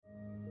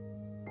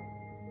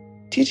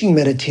Teaching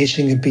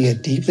meditation can be a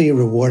deeply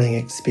rewarding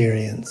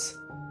experience.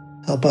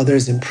 Help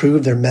others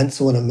improve their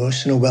mental and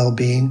emotional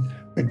well-being,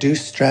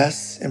 reduce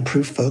stress,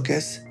 improve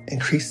focus,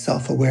 increase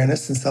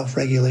self-awareness and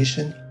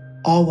self-regulation,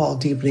 all while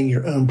deepening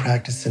your own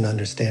practice and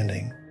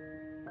understanding.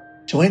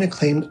 Join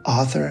acclaimed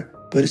author,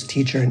 Buddhist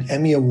teacher, and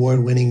Emmy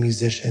Award-winning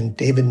musician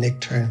David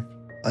Nichtern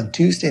on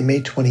Tuesday,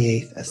 May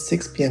 28th at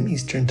 6 p.m.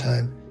 Eastern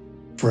Time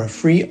for a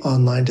free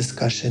online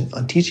discussion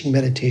on teaching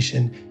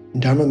meditation in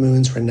Dharma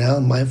Moon's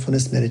renowned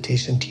mindfulness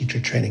meditation teacher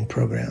training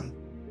program.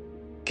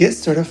 Get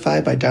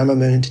certified by Dharma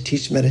Moon to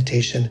teach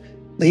meditation,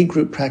 lead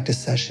group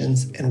practice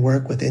sessions, and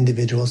work with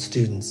individual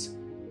students.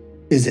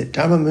 Visit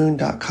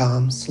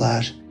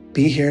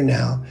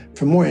dharmamoon.com/BeHereNow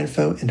for more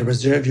info and to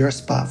reserve your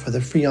spot for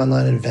the free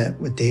online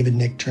event with David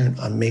Nichtern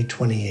on May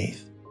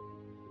 28th.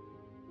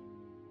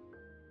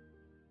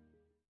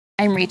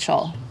 I'm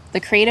Rachel, the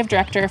creative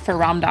director for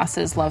Ram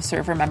Dass's Love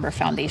Serve Remember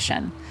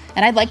Foundation,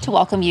 and I'd like to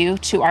welcome you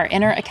to our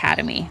Inner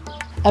Academy,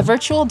 a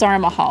virtual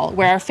Dharma hall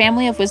where our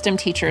family of wisdom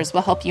teachers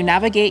will help you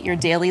navigate your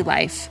daily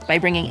life by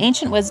bringing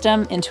ancient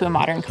wisdom into a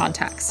modern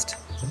context.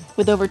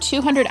 With over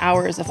 200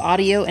 hours of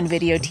audio and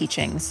video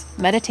teachings,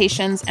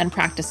 meditations, and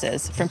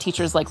practices from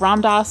teachers like Ram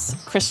Dass,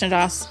 Krishna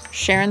Das,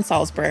 Sharon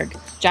Salzberg,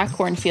 Jack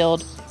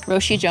Kornfield,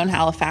 Roshi Joan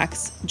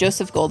Halifax,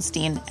 Joseph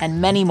Goldstein, and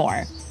many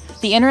more,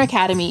 the Inner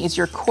Academy is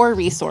your core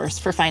resource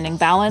for finding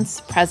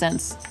balance,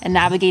 presence, and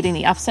navigating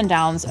the ups and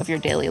downs of your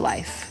daily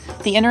life.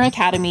 The Inner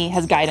Academy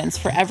has guidance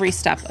for every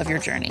step of your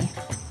journey.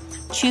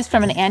 Choose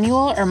from an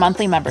annual or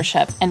monthly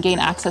membership and gain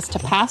access to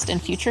past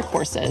and future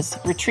courses,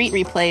 retreat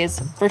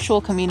replays,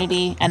 virtual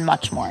community, and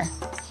much more.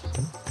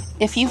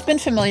 If you've been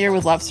familiar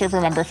with Love Serve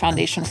Remember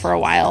Foundation for a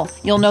while,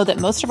 you'll know that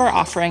most of our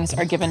offerings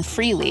are given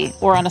freely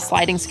or on a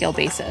sliding scale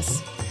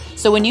basis.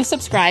 So when you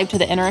subscribe to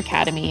the Inner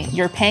Academy,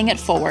 you're paying it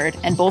forward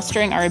and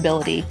bolstering our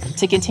ability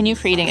to continue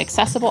creating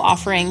accessible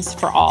offerings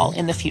for all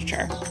in the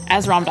future,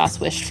 as Ram Dass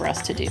wished for us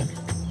to do.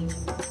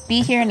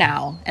 Be here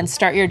now and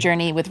start your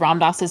journey with Ram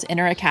Dass's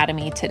Inner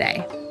Academy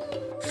today.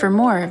 For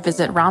more,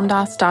 visit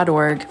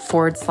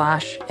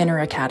ramdass.org/Inner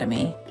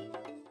Academy.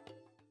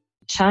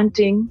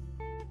 Chanting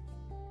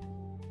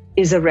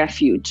is a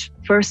refuge,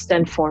 first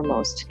and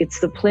foremost. It's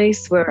the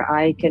place where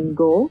I can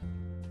go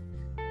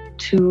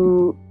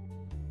to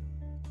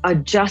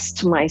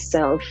adjust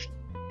myself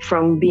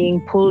from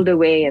being pulled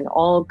away in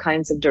all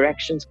kinds of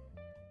directions.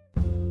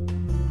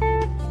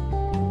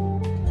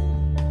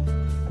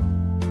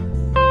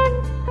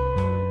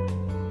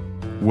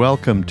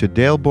 Welcome to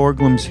Dale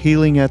Borglum's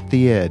Healing at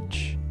the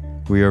Edge.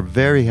 We are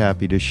very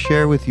happy to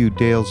share with you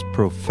Dale's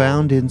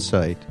profound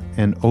insight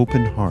and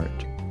open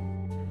heart.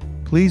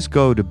 Please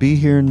go to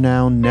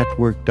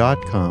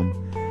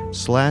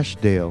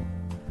BeHereNowNetwork.com/Dale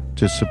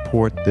to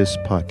support this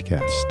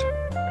podcast.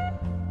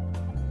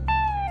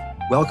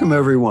 Welcome,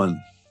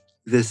 everyone.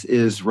 This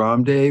is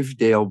Ramdev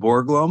Dale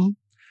Borglum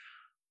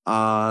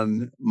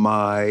on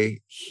my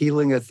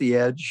Healing at the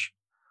Edge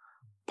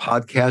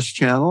podcast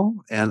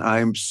channel. And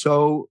I'm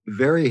so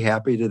very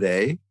happy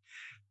today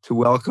to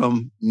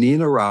welcome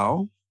Nina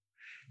Rao,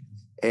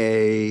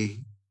 a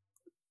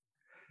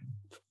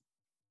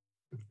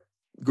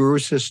guru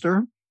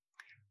sister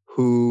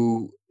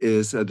who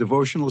is a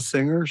devotional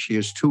singer. She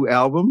has 2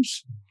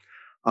 albums,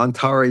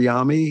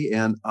 Antaryami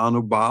and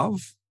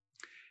Anubhav.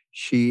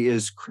 She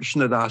is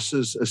Krishna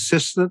Das's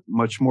assistant,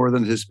 much more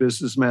than his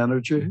business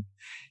manager.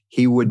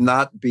 He would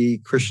not be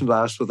Krishna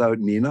Das without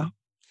Nina.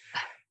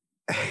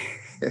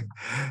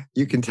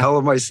 You can tell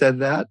him I said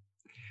that.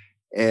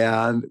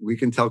 And we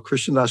can tell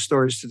Krishna Das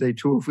stories today,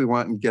 too, if we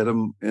want, and get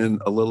him in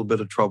a little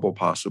bit of trouble,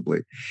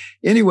 possibly.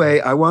 Anyway,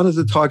 I wanted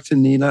to talk to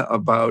Nina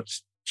about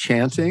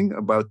chanting,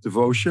 about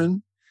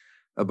devotion,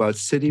 about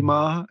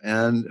Siddhima,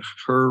 and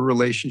her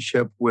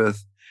relationship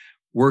with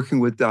working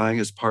with dying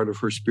as part of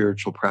her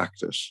spiritual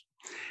practice.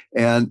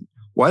 And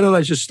why don't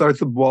I just start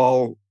the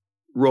ball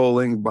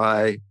rolling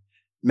by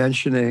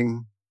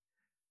mentioning,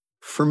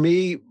 for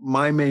me,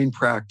 my main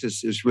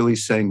practice is really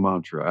saying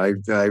mantra.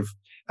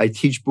 I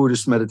teach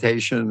Buddhist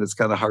meditation. It's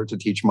kind of hard to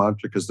teach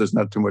mantra because there's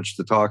not too much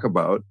to talk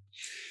about.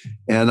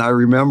 And I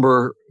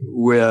remember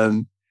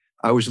when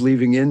I was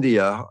leaving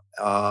India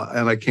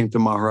and I came to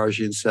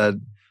Maharaji and said,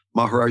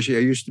 Maharaji, I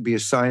used to be a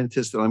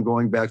scientist and I'm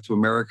going back to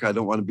America. I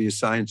don't want to be a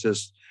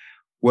scientist.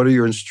 What are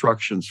your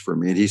instructions for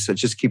me? And he said,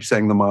 just keep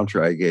saying the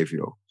mantra I gave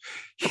you.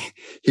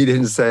 He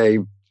didn't say,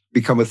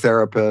 become a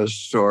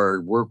therapist or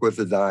work with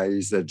the dying.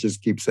 He said,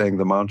 just keep saying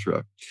the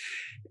mantra.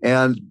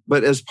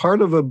 But as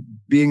part of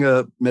being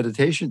a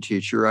meditation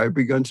teacher, I've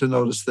begun to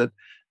notice that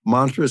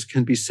mantras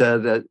can be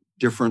said at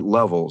different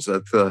levels.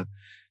 At the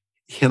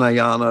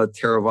Hinayana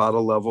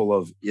Theravada level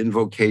of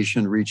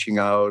invocation, reaching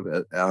out,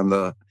 on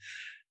the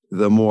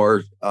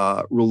more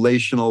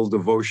relational,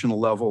 devotional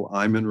level,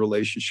 I'm in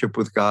relationship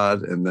with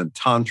God, and then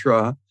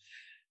Tantra,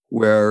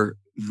 where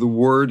the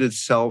word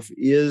itself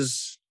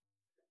is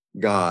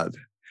God,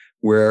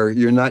 where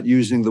you're not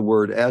using the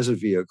word as a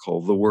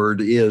vehicle, the word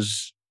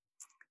is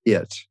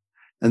it.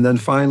 And then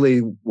finally,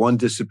 one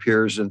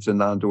disappears into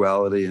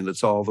non-duality, and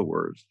it's all the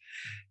word.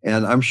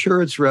 And I'm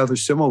sure it's rather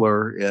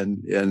similar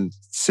in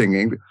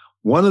singing.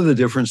 One of the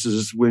differences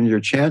is when you're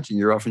chanting,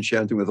 you're often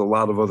chanting with a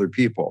lot of other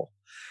people.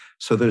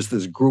 So there's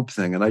this group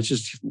thing. And I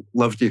just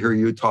love to hear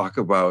you talk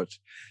about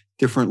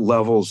different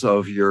levels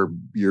of your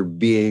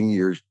being,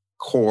 your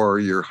core,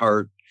 your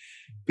heart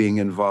being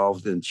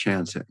involved in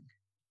chanting.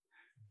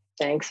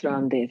 Thanks,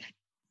 Ramdev.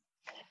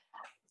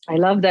 I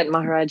love that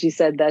Maharaji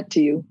said that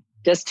to you.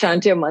 Just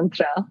chant your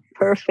mantra.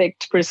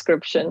 Perfect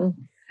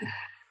prescription.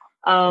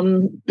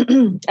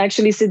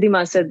 Actually,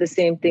 Siddhima said the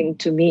same thing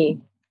to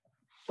me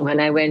when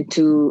I went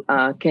to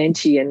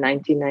Kainchi in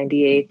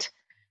 1998.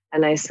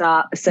 And I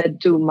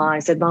said to Ma,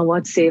 Ma,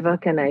 what seva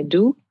can I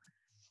do?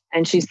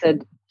 And she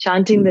said,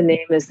 chanting the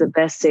name is the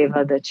best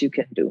seva that you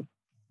can do.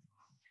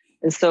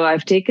 And so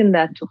I've taken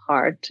that to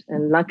heart.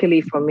 And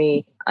luckily for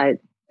me,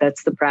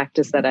 that's the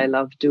practice that I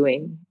love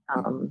doing.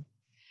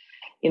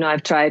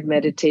 I've tried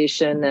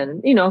meditation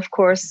and, of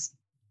course,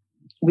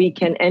 we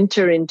can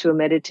enter into a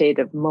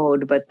meditative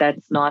mode, but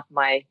that's not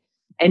my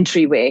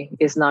entryway,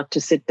 is not to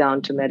sit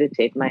down to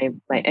meditate. My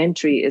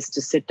entry is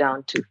to sit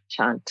down to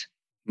chant.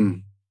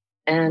 Mm.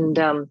 And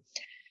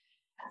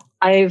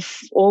I've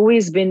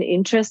always been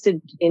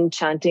interested in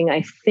chanting.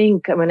 I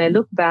think when I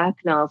look back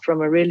now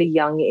from a really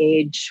young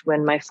age,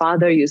 when my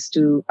father used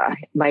to,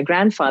 my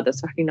grandfather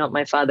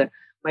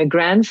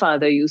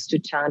used to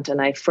chant,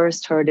 and I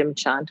first heard him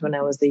chant when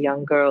I was a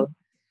young girl.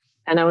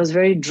 And I was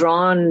very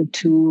drawn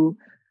to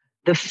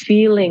the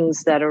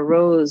feelings that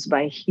arose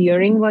by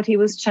hearing what he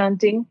was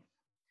chanting,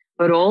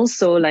 but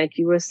also, like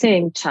you were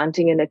saying,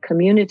 chanting in a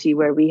community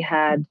where we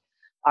had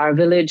our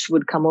village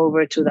would come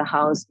over to the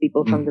house,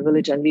 people from the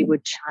village, and we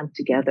would chant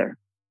together.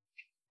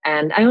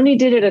 And I only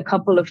did it a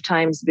couple of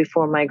times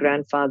before my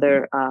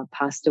grandfather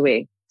passed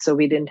away. So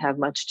we didn't have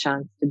much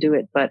chance to do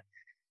it. But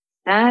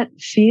that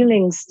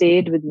feeling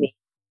stayed with me.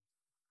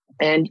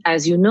 And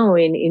as you know,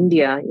 in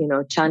India,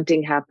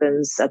 chanting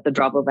happens at the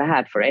drop of a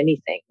hat for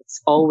anything.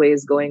 It's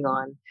always going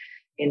on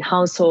in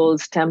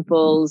households,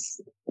 temples,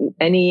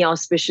 any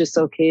auspicious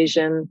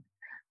occasion.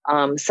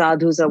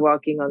 Sadhus are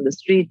walking on the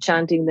street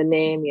chanting the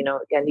name,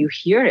 and you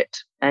hear it,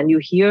 and you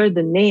hear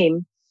the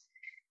name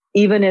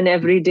even in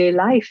everyday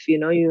life.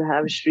 You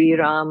have Sri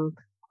Ram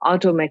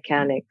auto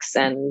mechanics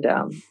and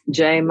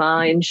Jai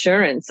Ma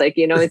insurance.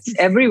 It's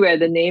everywhere.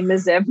 The name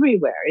is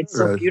everywhere. It's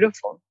so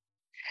beautiful.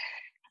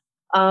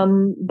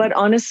 But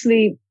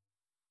honestly,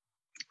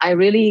 I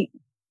really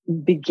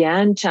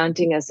began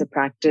chanting as a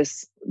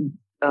practice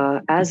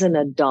as an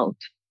adult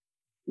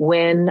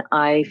when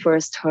I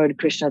first heard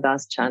Krishna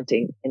Das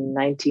chanting in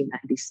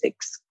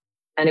 1996.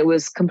 And it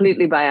was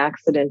completely by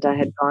accident. I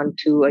had gone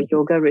to a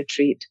yoga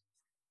retreat.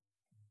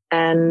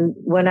 And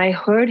when I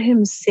heard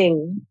him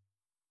sing,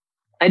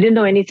 I didn't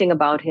know anything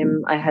about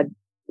him. I had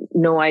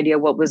no idea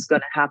what was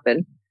going to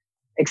happen,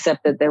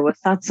 except that there was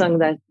satsang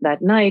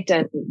that night,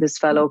 and this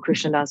fellow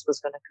Krishna Das was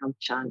going to come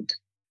chant.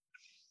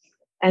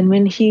 And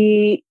when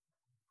he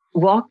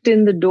walked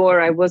in the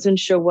door, I wasn't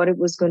sure what it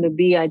was going to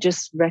be. I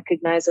just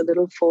recognized a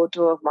little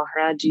photo of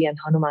Maharaji and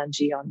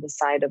Hanumanji on the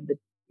side of the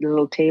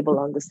little table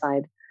on the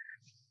side.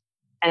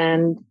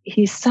 And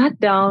he sat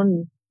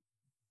down,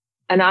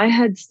 and I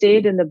had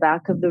stayed in the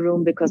back of the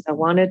room because I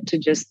wanted to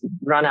just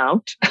run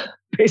out,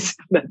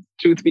 basically,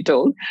 truth be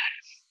told.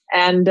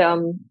 And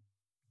I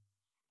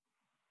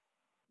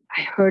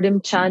heard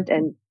him chant,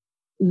 and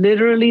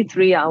literally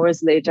 3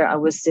 hours later, I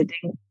was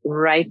sitting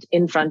right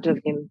in front of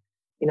him,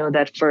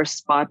 that first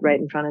spot right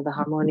in front of the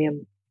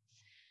harmonium.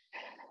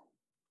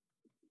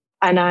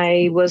 And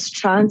I was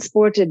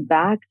transported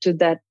back to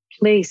that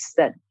place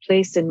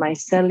in my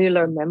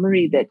cellular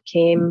memory that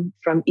came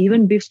from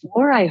even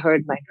before I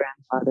heard my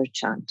grandfather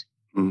chant,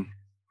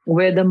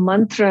 where the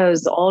mantra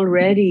is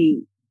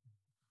already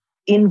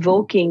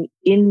invoking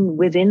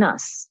within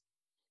us.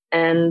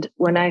 And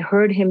when I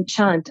heard him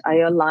chant, I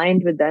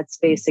aligned with that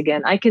space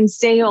again. I can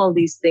say all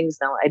these things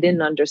now. I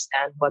didn't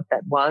understand what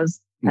that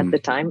was at the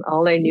time.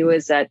 All I knew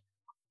is that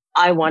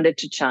I wanted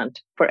to chant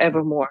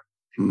forevermore.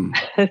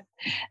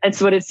 That's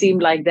what it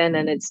seemed like then,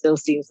 and it still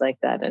seems like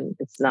that. And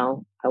it's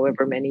now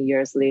however many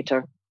years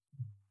later.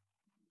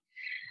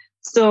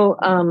 So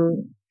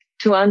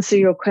to answer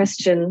your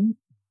question,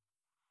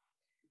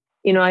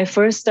 I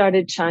first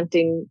started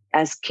chanting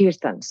as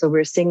kirtan. So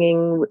we're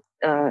singing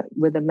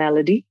with a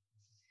melody.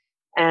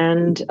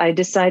 And I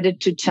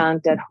decided to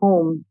chant at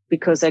home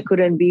because I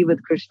couldn't be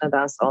with Krishna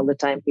Das all the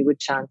time. He would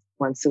chant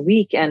once a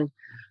week. And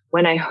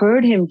when I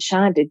heard him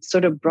chant, it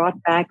sort of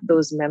brought back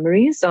those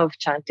memories of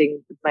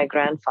chanting with my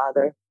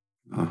grandfather.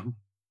 Uh-huh.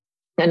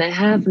 And I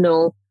have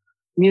no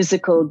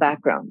musical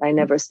background. I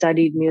never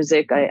studied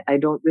music. I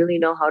don't really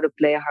know how to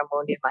play a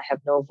harmonium. I have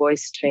no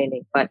voice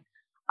training, but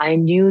I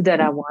knew that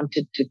I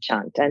wanted to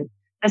chant. And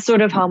that's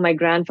sort of how my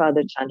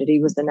grandfather chanted.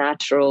 He was a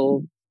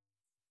natural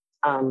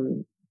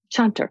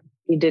chanter.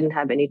 He didn't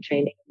have any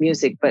training in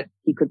music, but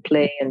he could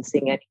play and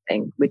sing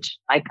anything, which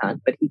I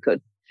can't, but he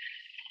could.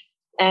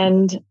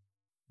 And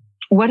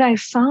what I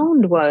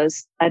found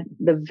was at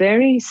the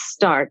very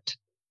start,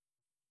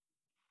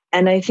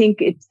 and I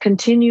think it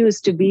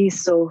continues to be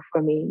so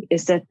for me,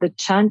 is that the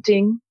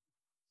chanting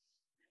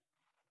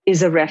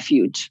is a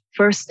refuge,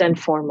 first and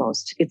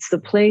foremost. It's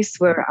the place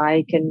where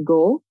I can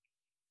go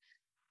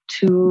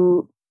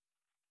to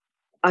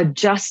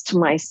adjust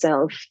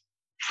myself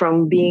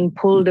from being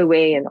pulled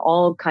away in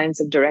all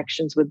kinds of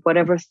directions with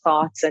whatever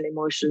thoughts and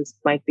emotions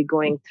might be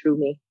going through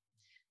me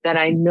that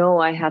I know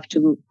I have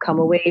to come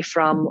away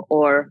from,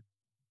 or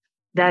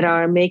that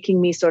are making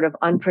me sort of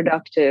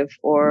unproductive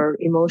or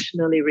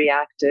emotionally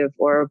reactive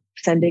or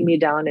sending me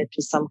down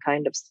into some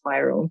kind of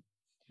spiral.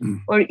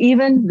 Or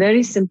even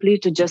very simply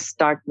to just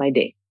start my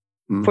day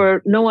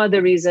for no other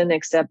reason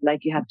except like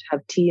you have to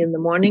have tea in the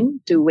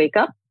morning to wake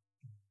up.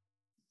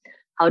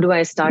 How do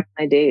I start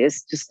my day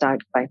is to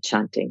start by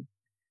chanting.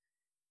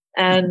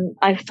 And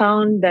I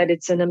found that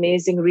it's an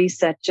amazing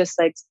reset, just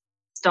like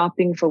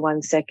stopping for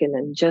 1 second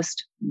and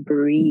just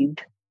breathe.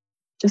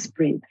 Just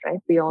breathe,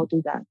 right? We all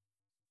do that.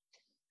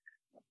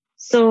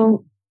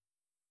 So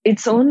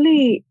it's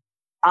only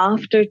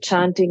after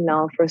chanting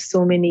now for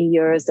so many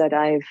years that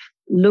I've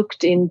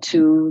looked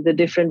into the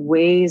different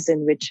ways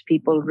in which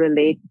people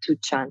relate to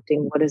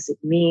chanting. What does it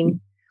mean?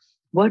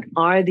 What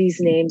are these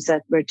names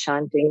that we're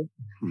chanting?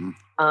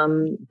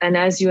 And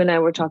as you and I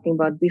were talking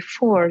about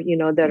before,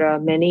 there are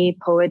many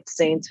poet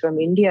saints from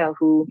India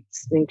who,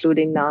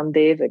 including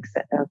Namdev,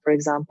 for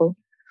example,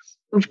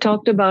 who've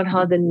talked about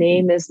how the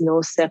name is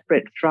no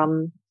separate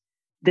from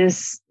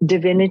this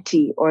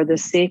divinity or the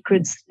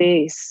sacred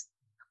space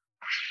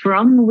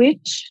from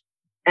which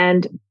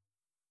and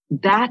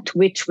that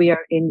which we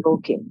are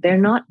invoking. They're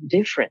not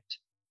different.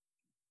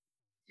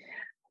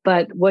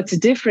 But what's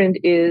different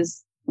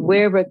is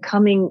where we're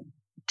coming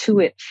to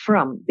it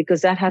from,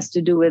 because that has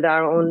to do with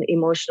our own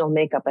emotional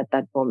makeup at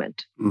that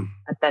moment,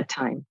 at that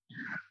time.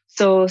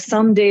 So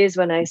some days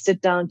when I sit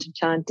down to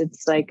chant,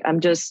 it's like I'm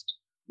just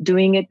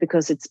doing it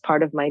because it's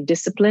part of my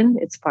discipline.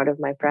 It's part of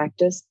my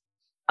practice.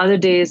 Other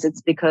days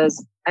it's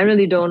because I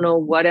really don't know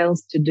what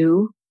else to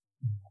do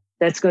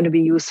that's going to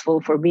be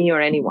useful for me or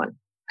anyone.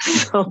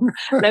 So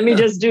let me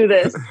just do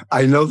this.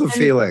 I know the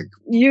feeling.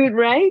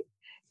 Right?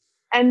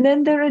 And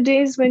then there are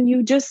days when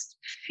you just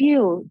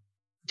feel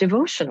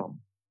devotional.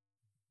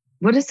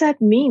 What does that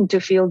mean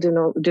to feel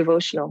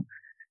devotional?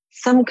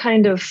 Some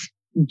kind of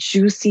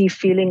juicy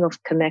feeling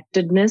of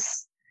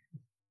connectedness.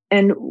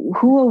 And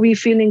who are we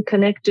feeling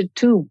connected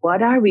to?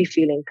 What are we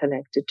feeling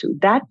connected to?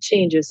 That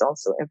changes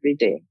also every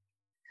day.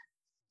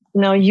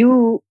 Now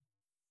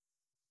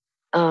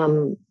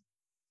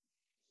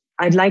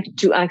I'd like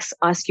to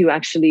ask you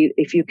actually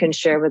if you can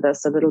share with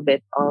us a little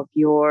bit of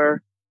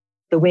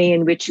the way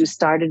in which you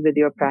started with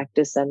your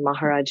practice and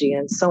Maharaji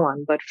and so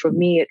on. But for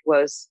me, it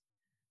was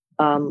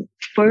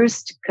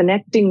first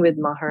connecting with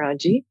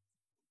Maharaji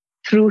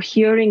through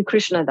hearing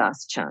Krishna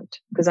Das chant,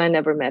 because I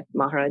never met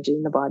Maharaji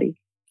in the body.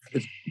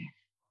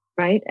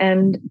 Right?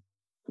 And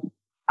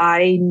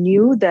I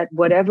knew that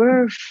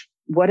whatever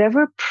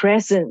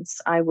presence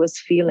I was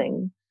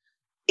feeling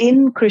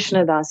in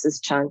Krishna Das's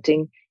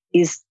chanting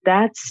is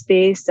that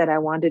space that I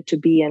wanted to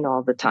be in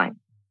all the time.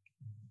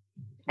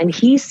 And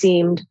he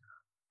seemed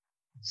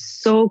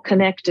so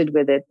connected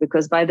with it,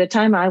 because by the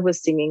time I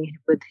was singing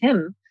with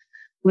him,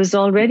 it was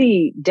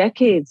already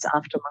decades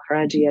after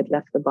Maharaji had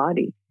left the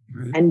body.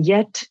 Right. And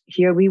yet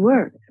here we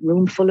were, a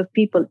room full of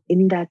people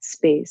in that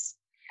space.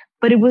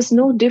 But it was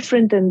no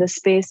different than the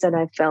space that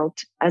I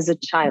felt as a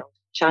child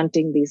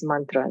chanting these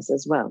mantras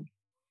as well.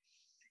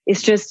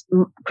 It's just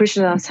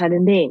Krishnadas had a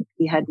name.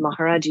 He had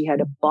Maharaji, he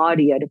had a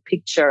body, he had a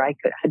picture. I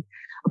had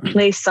a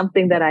place,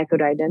 something that I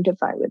could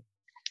identify with.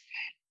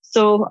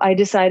 So I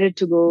decided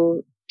to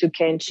go to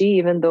Kainchi,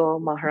 even though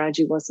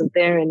Maharaji wasn't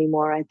there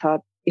anymore. I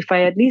thought if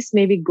I at least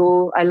maybe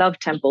go, I love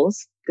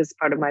temples because it's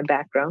part of my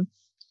background.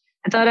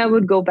 I thought I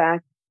would go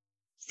back,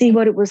 see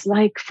what it was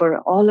like for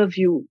all of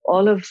you,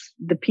 all of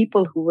the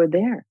people who were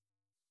there.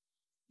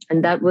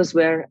 And that was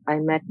where I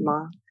met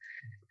Ma.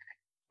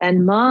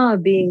 And Ma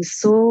being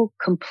so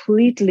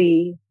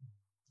completely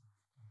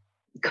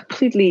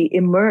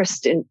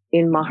immersed in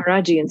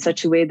Maharaji in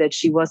such a way that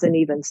she wasn't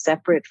even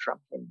separate from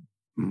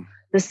him.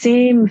 The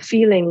same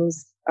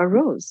feelings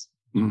arose.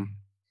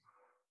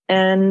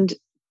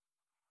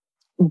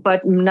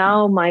 But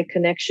now my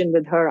connection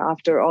with her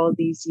after all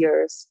these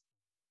years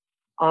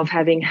of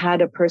having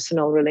had a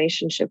personal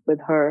relationship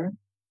with her,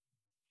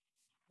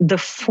 the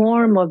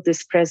form of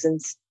this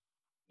presence,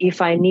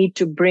 if I need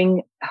to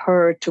bring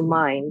her to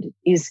mind,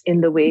 is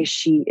in the way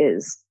she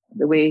is,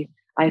 the way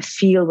I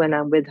feel when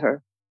I'm with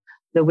her,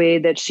 the way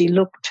that she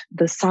looked,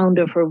 the sound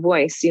of her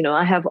voice.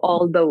 I have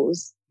all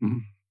those.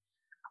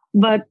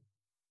 But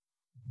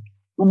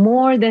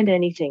more than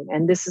anything,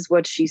 and this is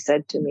what she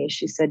said to me,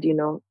 she said,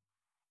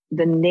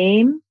 the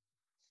name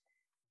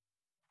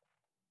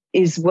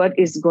is what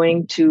is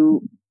going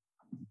to,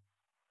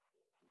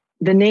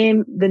 the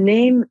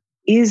name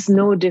is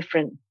no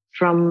different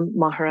from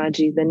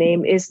Maharaji. The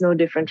name is no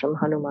different from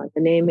Hanuman.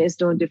 The name is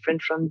no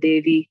different from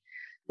Devi.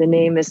 The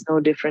name is no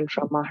different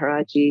from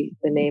Maharaji.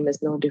 The name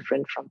is no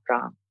different from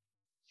Ram.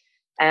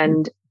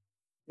 And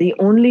the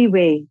only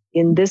way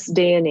in this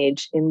day and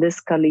age, in this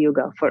Kali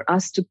Yuga, for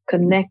us to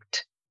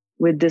connect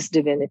with this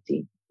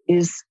divinity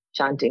is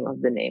chanting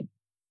of the name.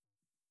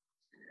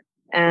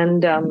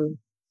 And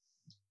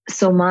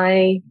so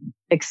my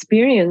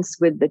experience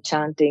with the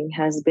chanting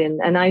has been,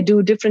 and I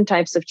do different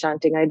types of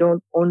chanting. I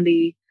don't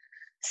only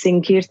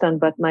sing kirtan,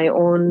 but my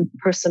own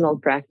personal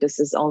practice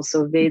is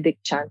also Vedic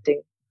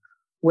chanting,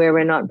 where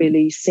we're not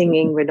really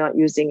singing, we're not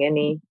using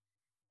any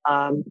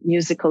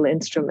musical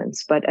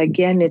instruments, but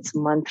again, it's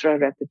mantra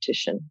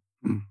repetition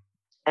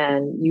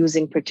and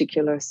using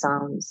particular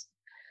sounds.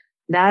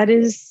 That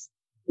is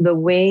the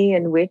way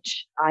in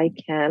which I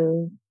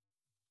can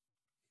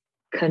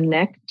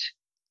connect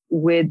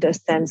with a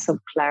sense of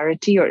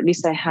clarity, or at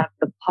least I have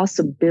the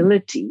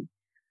possibility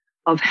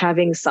of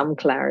having some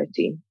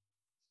clarity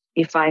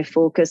if I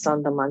focus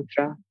on the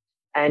mantra.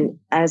 And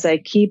as I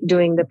keep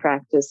doing the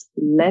practice,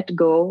 let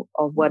go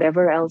of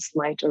whatever else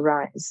might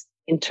arise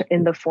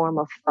in the form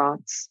of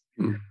thoughts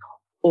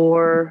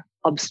or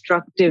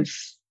obstructive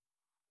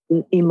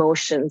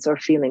emotions or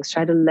feelings.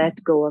 Try to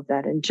let go of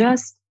that and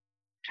just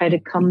try to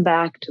come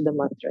back to the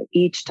mantra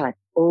each time,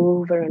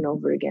 over and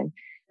over again.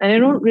 And I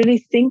don't really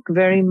think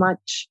very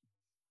much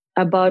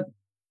about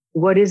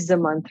what is the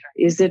mantra.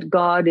 Is it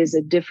God? Is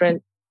it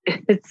different?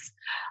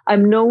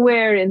 I'm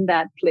nowhere in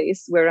that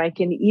place where I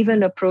can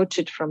even approach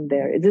it from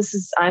there.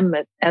 I'm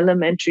at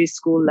elementary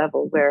school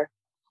level where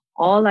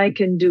all I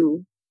can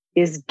do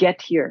is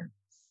get here,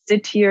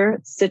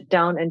 sit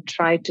down and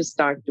try to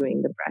start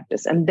doing the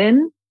practice. And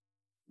then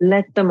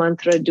let the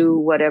mantra do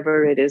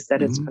whatever it is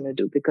that it's going to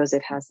do, because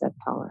it has that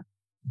power.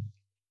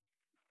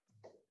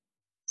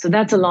 So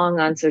that's a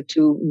long answer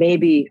to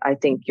maybe I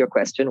think your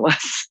question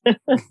was.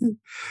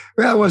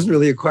 Well, it wasn't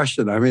really a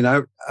question. I mean,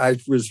 I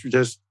was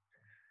just,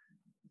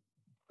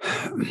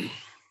 I'm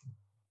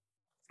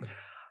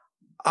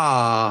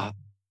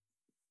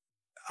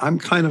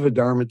kind of a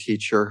Dharma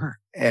teacher,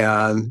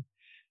 and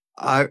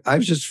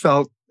I've just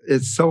felt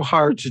it's so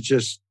hard to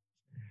just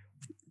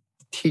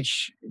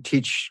teach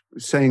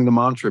saying the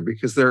mantra,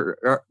 because there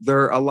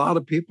are a lot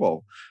of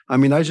people. I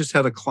mean, I just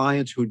had a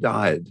client who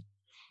died.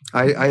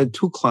 I had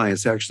two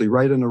clients actually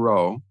right in a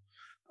row.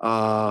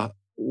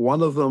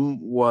 One of them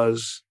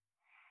was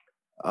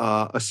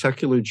a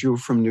secular Jew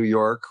from New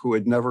York who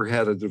had never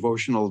had a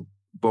devotional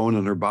bone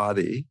in her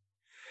body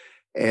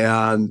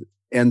and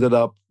ended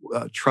up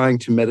trying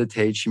to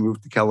meditate. She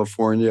moved to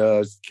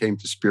California, came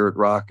to Spirit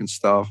Rock and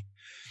stuff,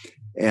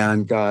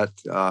 and got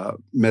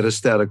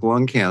metastatic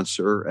lung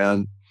cancer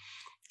and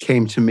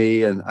came to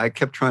me. And I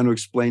kept trying to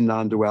explain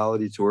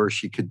non-duality to her.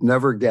 She could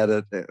never get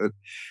it.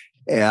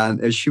 And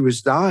as she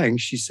was dying,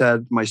 she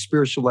said, my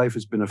spiritual life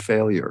has been a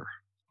failure.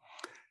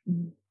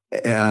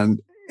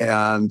 And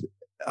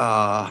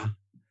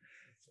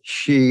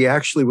she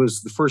actually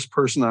was the first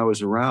person I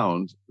was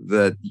around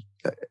that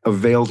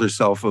availed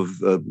herself of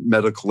the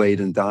Medical Aid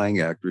in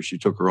Dying Act, where she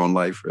took her own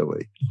life,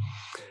 really.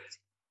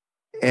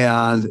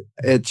 And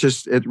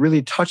it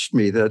really touched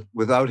me that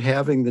without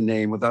having the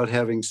name, without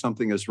having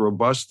something as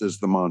robust as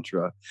the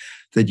mantra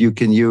that you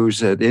can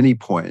use at any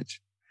point,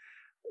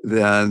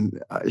 then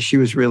she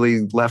was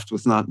really left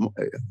without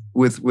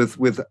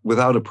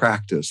a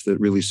practice that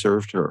really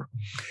served her.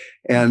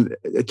 And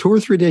 2 or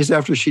 3 days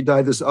after she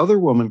died, this other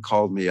woman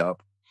called me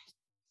up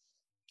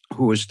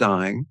who was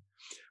dying,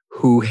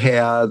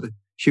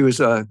 she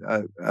was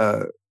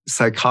a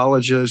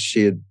psychologist.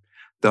 She had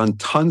done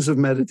tons of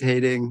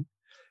meditating.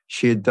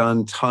 She had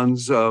done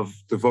tons of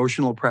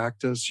devotional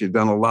practice. She had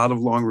done a lot of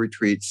long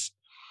retreats.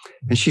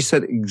 And she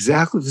said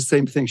exactly the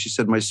same thing. She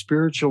said, my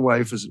spiritual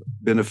life has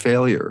been a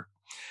failure,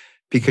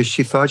 because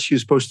she thought she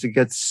was supposed to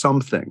get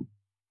something.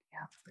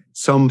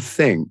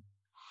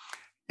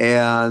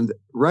 And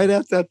right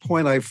at that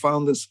point, I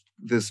found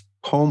this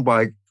poem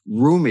by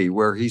Rumi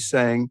where he's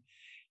saying,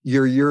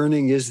 your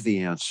yearning is the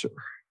answer,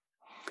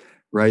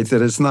 right?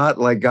 That it's not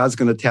like God's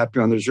going to tap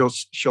you on the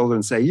shoulder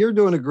and say, you're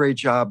doing a great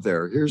job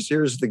there.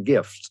 Here's the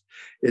gift.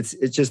 It's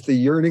just the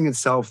yearning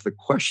itself, the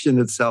question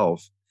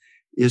itself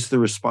is the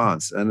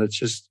response. And it's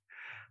just,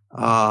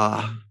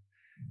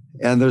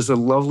 and there's a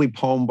lovely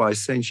poem by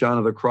St. John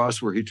of the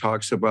Cross where he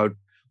talks about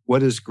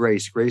what is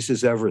grace. Grace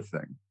is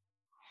everything.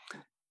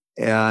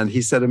 And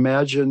he said,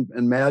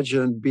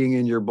 imagine being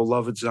in your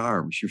beloved's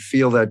arms. You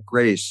feel that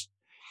grace.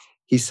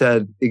 He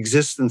said,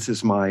 existence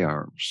is my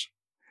arms.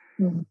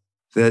 Mm-hmm.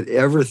 That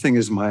everything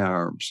is my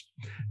arms.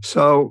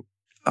 So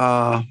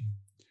I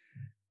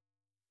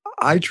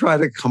try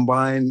to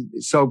combine.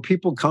 So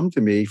people come to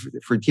me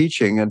for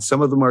teaching, and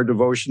some of them are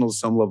devotional,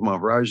 some love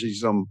Maharaji,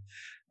 some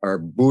are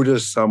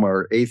Buddhists, some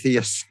are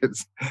atheists.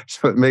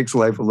 So it makes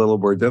life a little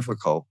more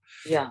difficult.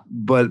 Yeah.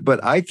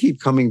 But I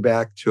keep coming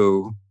back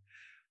to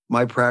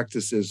my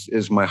practice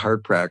is my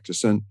heart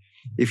practice. And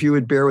if you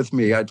would bear with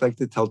me, I'd like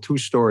to tell 2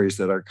 stories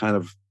that are kind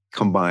of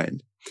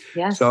combined.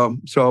 Yes.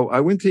 So I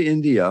went to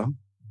India,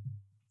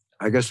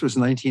 I guess it was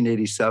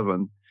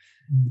 1987,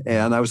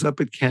 and I was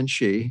up at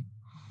Kashi,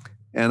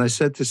 and I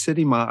said to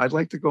Siddhi Ma, I'd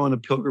like to go on a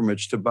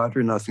pilgrimage to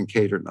Badrinath and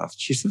Kedarnath.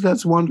 She said,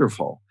 that's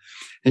wonderful.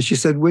 And she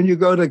said, when you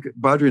go to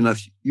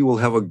Badrinath, you will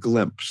have a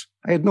glimpse.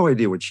 I had no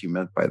idea what she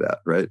meant by that,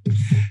 right?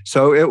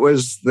 So it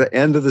was the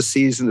end of the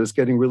season. It was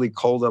getting really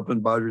cold up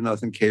in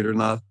Badrinath and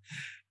Kedarnath.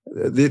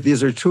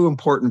 These are two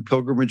important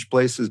pilgrimage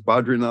places,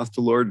 Badrinath,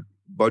 the Lord,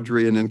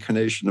 Badri, an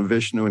incarnation of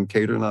Vishnu, and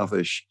Kedarnath,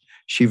 a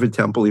Shiva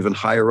temple, even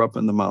higher up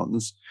in the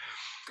mountains.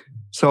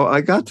 So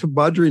I got to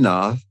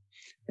Badrinath,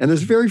 and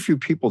there's very few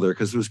people there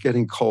because it was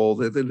getting cold.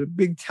 They had a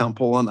big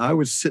temple, and I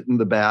would sit in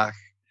the back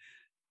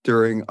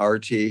during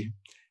Arti.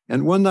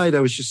 And one night I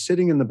was just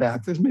sitting in the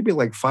back. There's maybe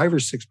like 5 or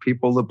 6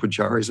 people. The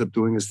pujari's up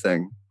doing his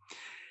thing.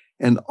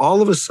 And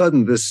all of a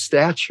sudden, this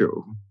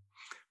statue,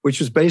 which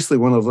was basically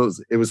one of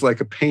those, it was like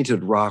a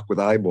painted rock with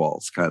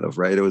eyeballs, kind of,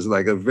 right? It was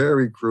like a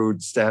very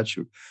crude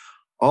statue.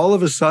 All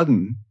of a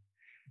sudden,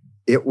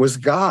 it was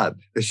God.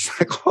 It's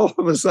like all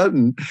of a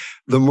sudden,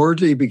 the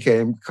Murti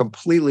became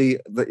completely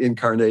the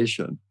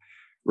incarnation,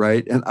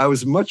 right? And I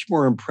was much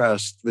more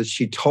impressed that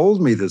she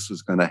told me this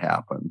was going to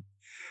happen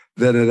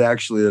than it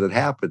had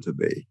happened to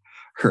me,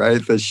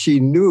 right? That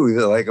she knew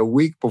that like a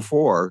week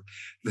before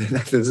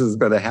that this is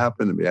going to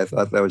happen to me. I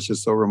thought that was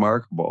just so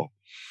remarkable.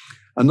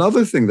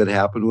 Another thing that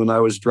happened when I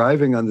was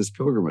driving on this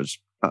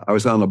pilgrimage, I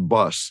was on a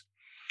bus,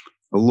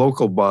 a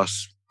local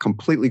bus,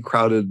 completely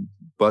crowded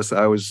bus.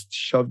 I was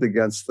shoved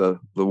against the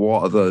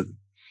wall, the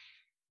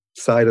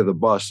side of the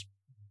bus.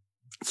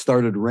 It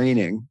started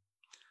raining.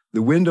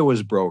 The window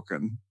was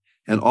broken,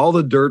 and all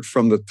the dirt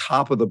from the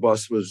top of the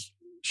bus was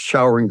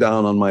showering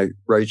down on my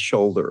right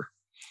shoulder.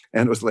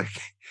 And it was like,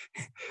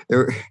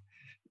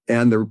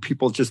 and there were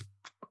people just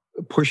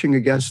pushing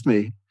against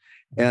me.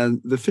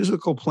 And the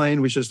physical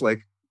plane was just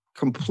like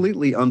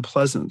completely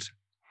unpleasant.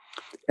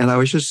 And I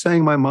was just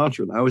saying my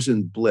mantra, and I was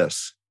in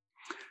bliss.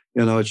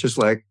 It's just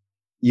like,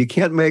 you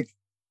can't make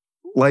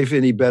life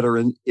any better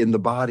in the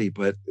body,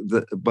 but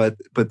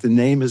the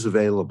name is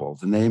available.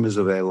 The name is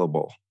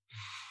available.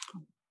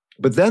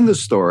 But then the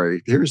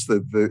story, here's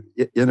the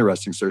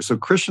interesting story. So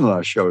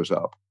Krishnadas shows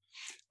up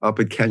at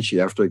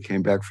Kainchi after I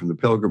came back from the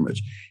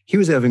pilgrimage. He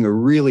was having a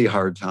really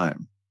hard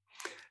time.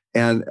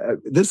 And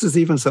this is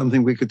even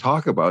something we could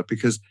talk about,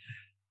 because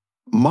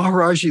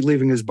Maharaji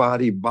leaving his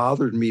body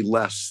bothered me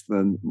less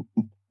than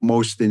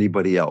most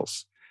anybody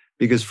else.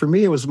 Because for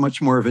me, it was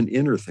much more of an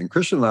inner thing.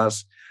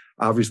 Krishnadas,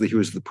 obviously, he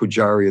was the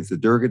pujari at the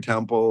Durga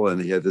temple,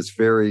 and he had this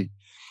very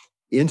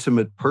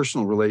intimate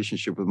personal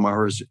relationship with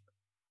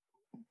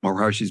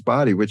Maharaji's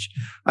body, which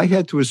I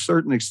had to a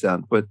certain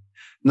extent, but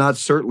not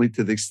certainly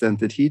to the extent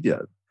that he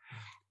did.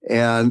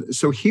 And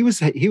so he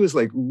was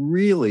like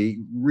really,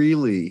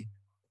 really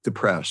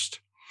depressed.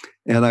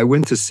 And I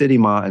went to Siddhi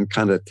Ma and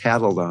kind of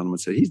tattled on him and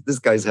said, this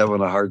guy's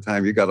having a hard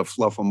time. You got to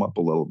fluff him up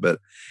a little bit.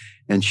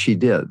 And she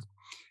did.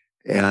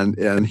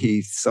 And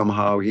he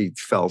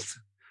felt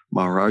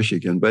Maharaj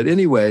again. But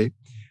anyway,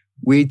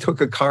 we took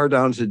a car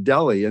down to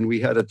Delhi, and we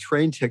had a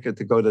train ticket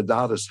to go to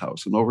Dada's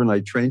house, an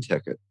overnight train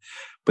ticket.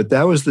 But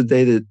that was the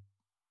day that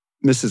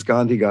Mrs.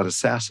 Gandhi got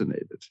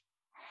assassinated.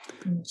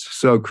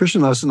 So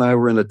Krishnadas and I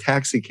were in a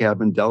taxi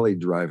cab in Delhi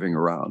driving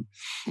around.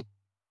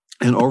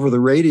 And over the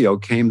radio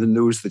came the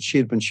news that she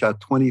had been shot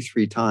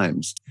 23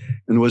 times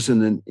and was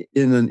in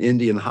an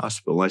Indian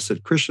hospital. I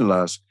said,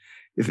 Krishnadas,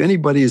 if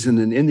anybody is in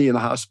an Indian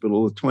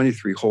hospital with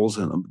 23 holes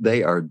in them,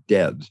 they are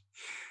dead.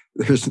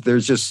 They're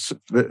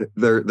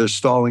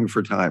stalling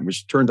for time,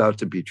 which turned out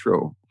to be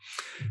true.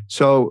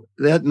 So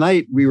that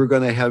night we were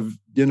going to have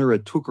dinner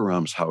at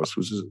Tukaram's house,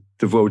 which was a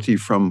devotee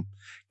from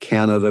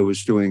Canada who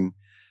was doing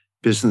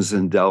business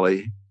in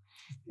Delhi.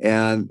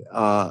 And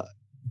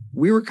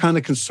we were kind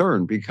of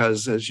concerned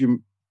because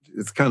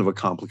it's kind of a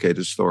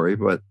complicated story,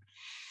 but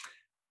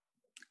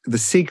the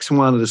Sikhs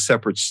wanted a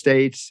separate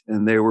state,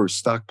 and they were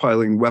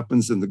stockpiling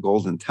weapons in the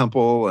Golden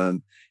Temple,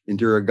 and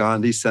Indira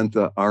Gandhi sent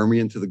the army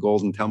into the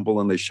Golden Temple,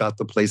 and they shot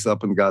the place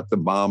up and got the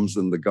bombs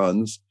and the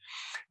guns.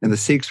 And the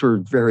Sikhs were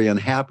very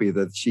unhappy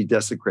that she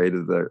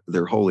desecrated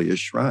their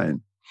holiest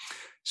shrine.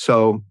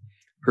 So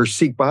her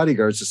Sikh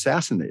bodyguards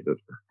assassinated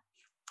her.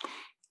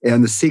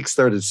 And the Sikhs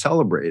started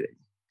celebrating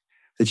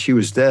that she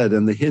was dead,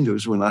 and the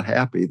Hindus were not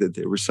happy that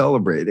they were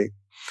celebrating.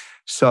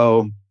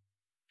 So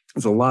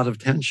there's a lot of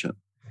tension.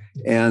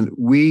 And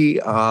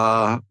we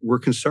were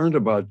concerned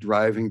about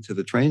driving to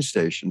the train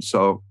station.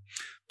 So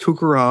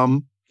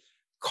Tukaram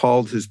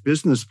called his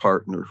business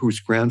partner, whose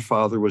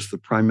grandfather was the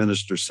prime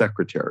minister's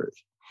secretary,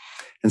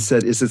 and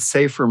said, is it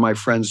safe for my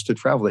friends to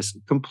travel? They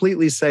said,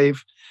 completely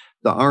safe.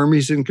 The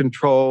army's in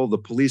control. The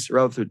police are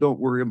out there. Don't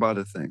worry about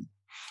a thing.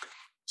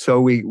 So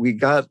we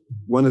got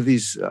one of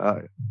these,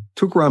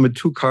 Tukaram had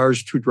 2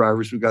 cars, 2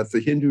 drivers. We got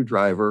the Hindu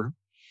driver,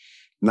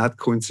 not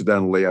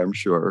coincidentally, I'm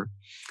sure.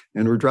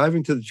 And we're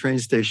driving to the train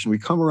station. We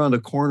come around a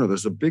corner.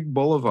 There's a big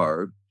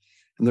boulevard,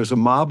 and there's a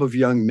mob of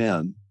young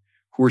men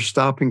who were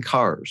stopping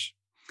cars.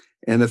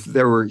 And if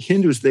there were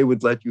Hindus, they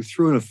would let you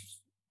through. And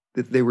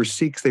if they were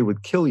Sikhs, they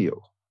would kill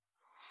you.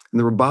 And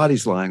there were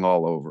bodies lying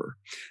all over.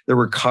 There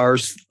were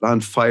cars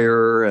on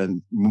fire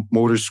and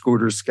motor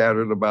scooters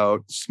scattered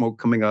about, smoke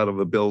coming out of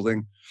a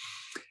building.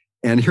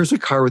 And here's a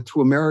car with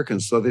 2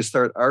 Americans. So they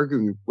start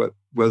arguing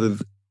whether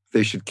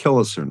they should kill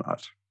us or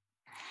not.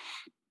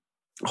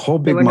 A whole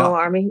big mob. No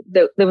army.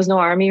 There was no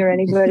army or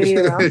anybody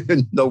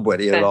around?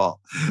 Nobody at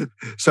all.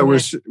 So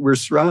we're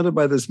surrounded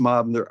by this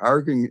mob, and they're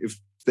arguing if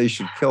they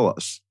should kill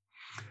us,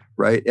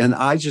 right? And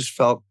I just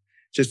felt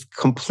just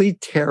complete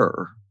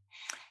terror.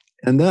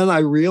 And then I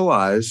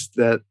realized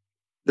that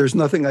there's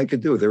nothing I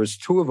could do. There was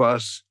 2 of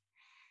us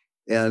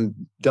and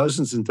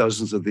dozens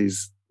of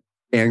these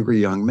angry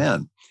young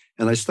men.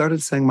 And I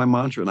started saying my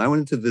mantra, and I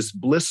went into this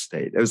bliss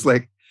state. It was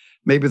like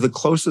maybe the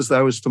closest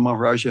I was to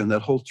Maharaji on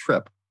that whole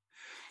trip.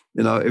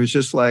 It was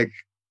just like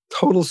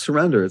total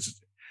surrender.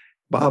 It's,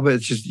 Baba,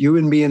 it's just you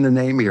and me in the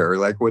name here,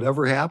 like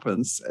whatever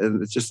happens.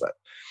 And it's just,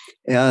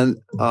 and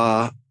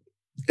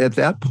at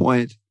that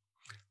point,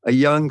 a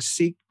young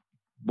Sikh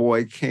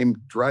boy came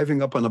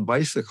driving up on a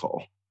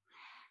bicycle,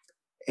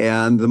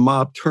 and the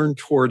mob turned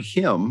toward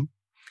him,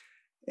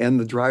 and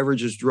the driver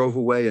just drove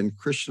away. And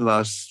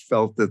Krishnadas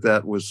felt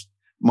that was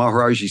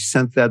Maharaji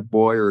sent that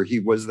boy, or he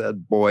was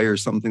that boy, or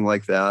something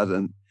like that,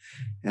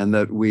 and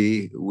that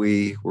we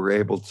were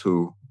able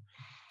to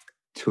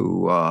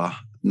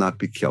not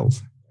be killed.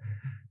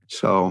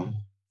 So,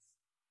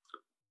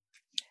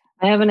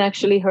 I haven't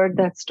actually heard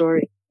that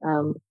story.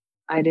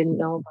 I didn't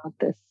know about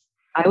this.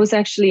 I was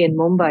actually in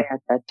Mumbai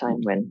at that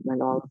time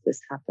when all of this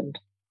happened.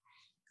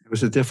 It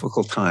was a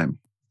difficult time.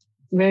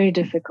 Very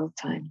difficult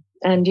time.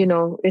 And,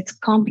 it's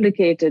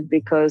complicated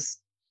because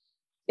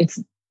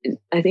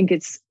I think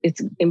it's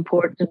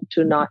important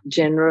to not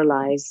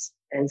generalize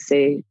and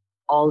say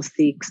all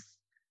Sikhs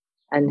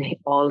and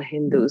all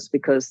Hindus,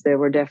 because there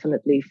were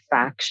definitely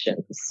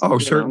factions. Oh,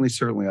 certainly.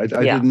 I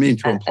didn't mean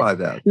to imply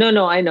that.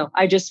 No, I know.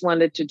 I just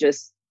wanted to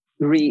just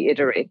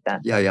reiterate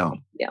that. Yeah.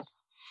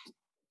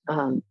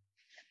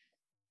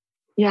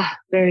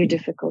 Very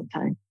difficult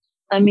time.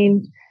 I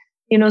mean,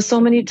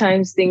 so many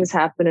times things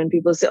happen and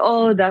people say,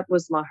 oh, that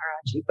was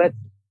Maharaji. But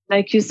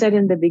like you said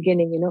in the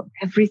beginning,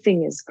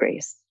 everything is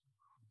grace.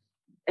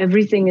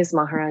 Everything is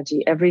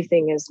Maharaji.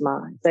 Everything is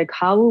Ma. It's like,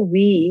 how are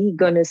we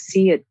going to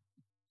see it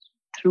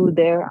through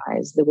their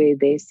eyes the way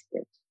they see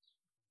it?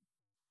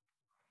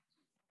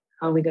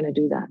 How are we going to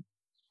do that?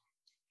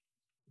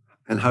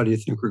 And how do you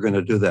think we're going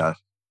to do that?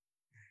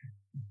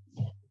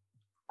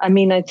 I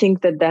mean, I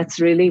think that's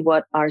really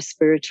what our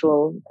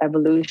spiritual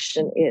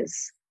evolution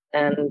is.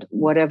 And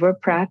whatever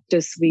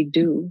practice we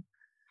do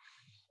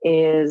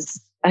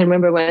is, I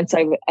remember once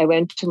I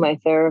went to my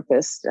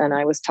therapist and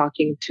I was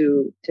talking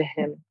to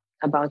him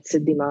about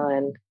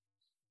Siddhima,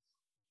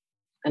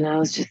 and I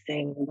was just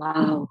saying,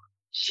 wow,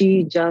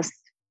 she just,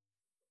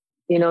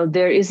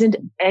 there isn't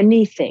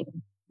anything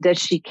that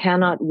she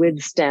cannot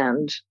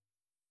withstand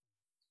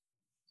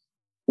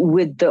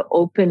with the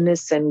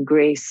openness and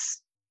grace,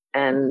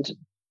 and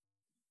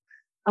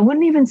I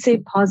wouldn't even say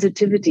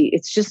positivity.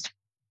 It's just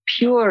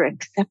pure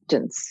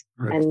acceptance,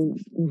 right,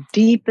 and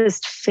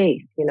deepest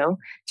faith, and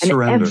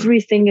surrender.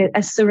 Everything,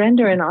 a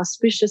surrender and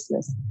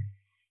auspiciousness.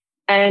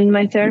 And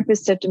my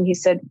therapist said to me, he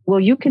said, well,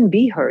 you can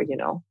be her,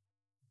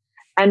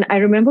 And I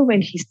remember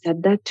when he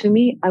said that to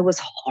me, I was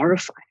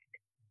horrified,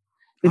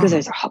 because I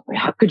said,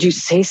 how could you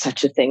say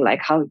such a thing? Like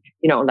how,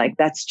 like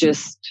that's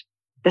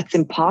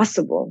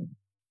impossible.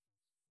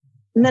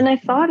 And then I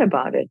thought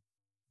about it.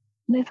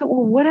 And I thought,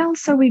 well, what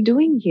else are we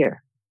doing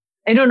here?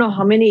 I don't know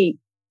how many,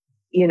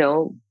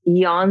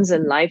 eons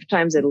and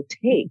lifetimes it'll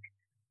take.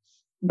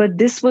 But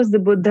this was the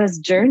Buddha's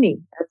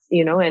journey,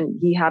 and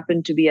he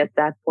happened to be at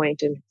that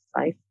point in his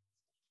life.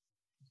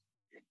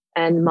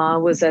 And Ma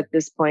was at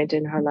this point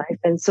in her life.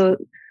 And so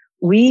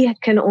we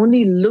can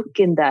only look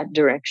in that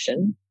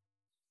direction.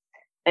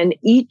 And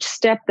each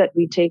step that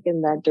we take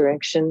in that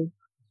direction,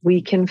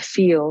 we can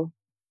feel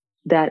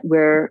that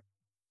we're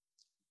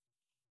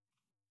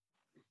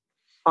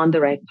on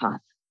the right path.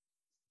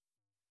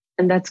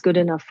 And that's good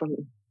enough for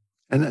me.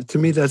 And to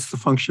me, that's the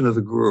function of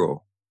the guru.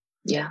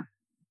 Yeah.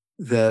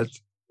 That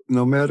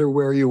no matter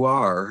where you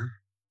are,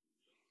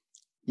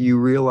 you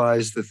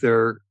realize that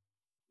they're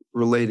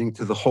relating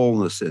to the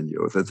wholeness in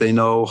you, that they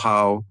know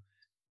how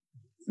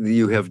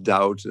you have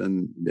doubt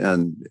and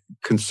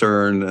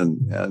concern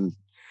and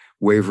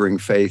wavering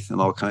faith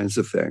and all kinds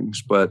of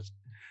things. But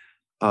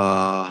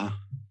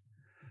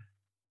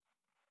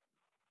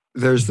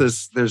there's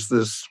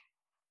this,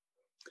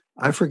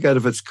 I forget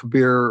if it's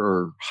Kabir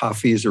or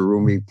Hafiz or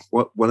Rumi,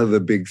 one of the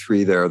big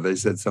 3 there. They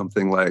said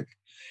something like,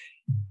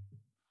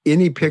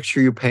 any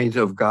picture you paint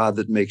of God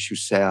that makes you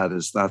sad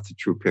is not the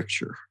true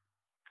picture.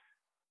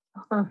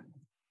 Uh-huh.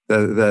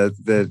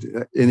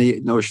 That any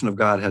notion of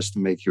God has to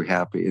make you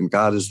happy. And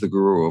God is the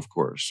guru, of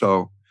course.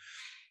 So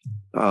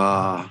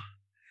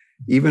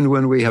even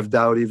when we have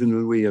doubt, even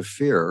when we have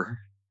fear,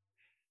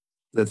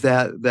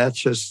 that's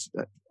just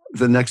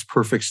the next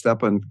perfect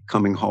step on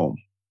coming home.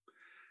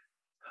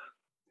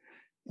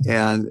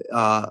 And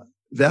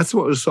that's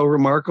what was so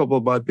remarkable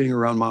about being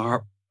around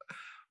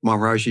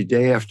Maharaji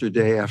day after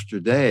day after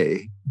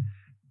day,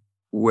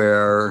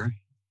 where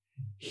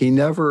he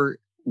never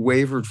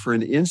wavered for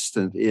an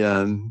instant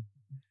in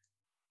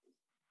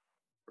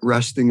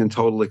resting in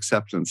total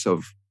acceptance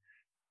of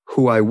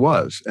who I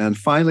was. And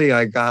finally,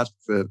 I got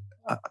that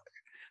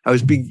I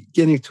was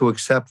beginning to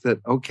accept that,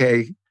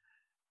 okay,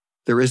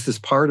 there is this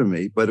part of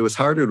me, but it was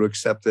harder to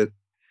accept that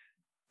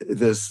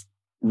this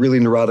really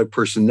neurotic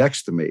person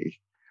next to me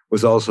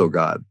was also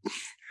God.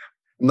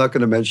 I'm not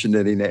going to mention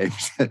any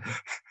names,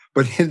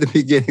 but in the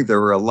beginning, there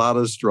were a lot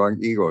of strong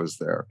egos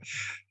there.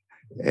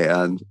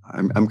 And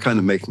I'm kind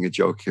of making a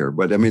joke here,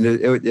 but I mean,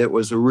 it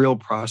was a real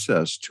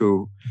process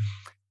to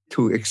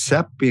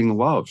accept being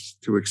loved,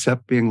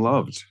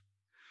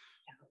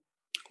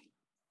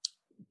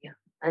 Yeah.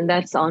 And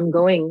that's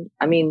ongoing.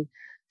 I mean,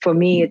 for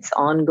me, it's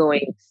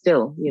ongoing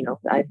still.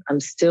 I'm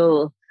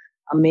still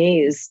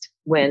amazed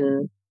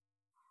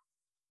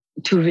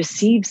to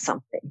receive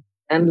something.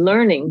 I'm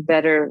learning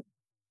better,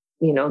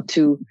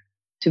 to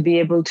be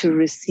able to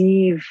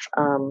receive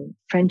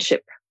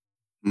friendship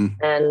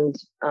and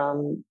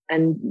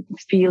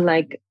feel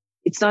like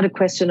it's not a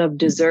question of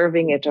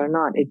deserving it or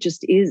not. It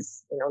just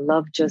is.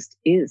 Love just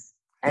is,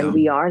 and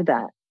we are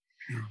that.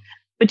 Yeah.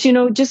 But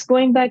just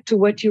going back to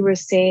what you were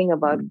saying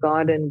about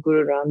God and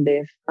Guru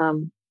Ramdev,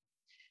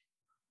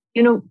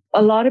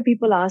 a lot of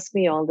people ask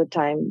me all the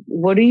time,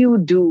 what do you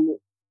do?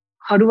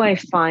 How do I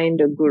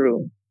find a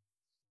guru?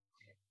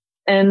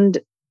 And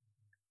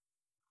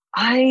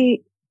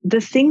the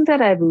thing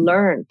that I've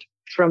learned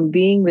from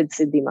being with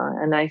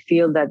Siddhima, and I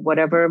feel that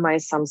whatever my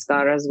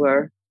samskaras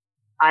were,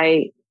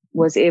 I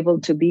was able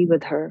to be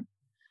with her.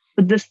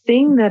 But the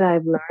thing that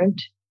I've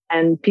learned,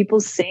 and people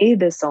say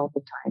this all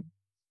the time,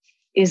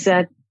 is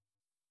that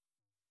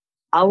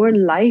our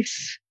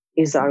life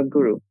is our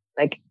guru.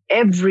 Like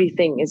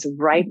everything is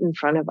right in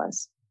front of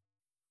us.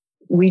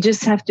 We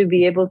just have to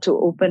be able to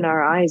open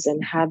our eyes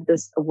and have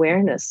this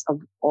awareness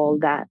of all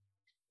that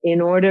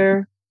in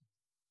order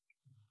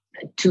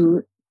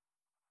to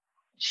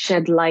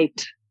shed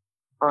light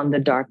on the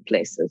dark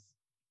places.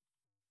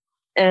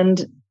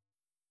 And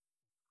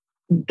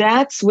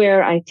that's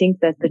where I think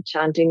that the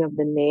chanting of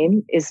the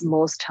name is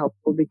most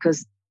helpful,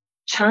 because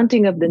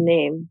chanting of the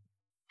name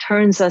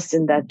turns us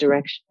in that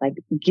direction, like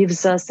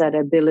gives us that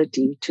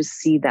ability to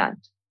see that.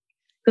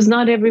 Because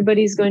not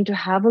everybody is going to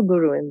have a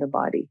guru in the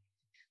body,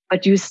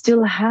 but you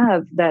still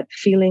have that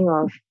feeling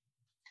of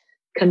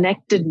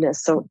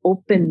connectedness or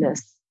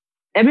openness.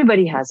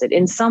 Everybody has it.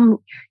 In some,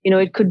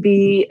 it could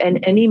be in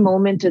any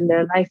moment in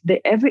their life.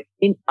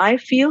 I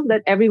feel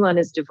that everyone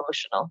is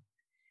devotional.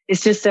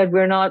 It's just that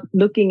we're not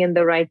looking in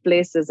the right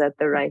places at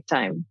the right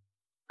time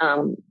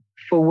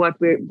for what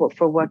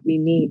we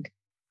need.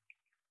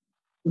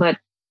 But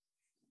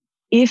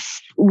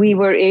if we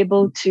were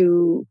able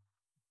to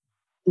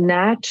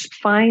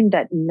find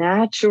that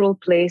natural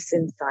place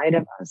inside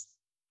of us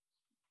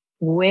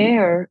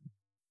where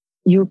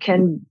you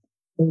can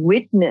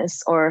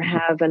witness or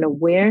have an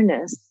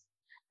awareness.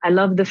 I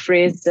love the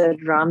phrase that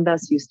Ram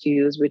Dass used to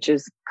use, which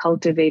is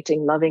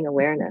cultivating loving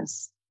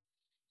awareness.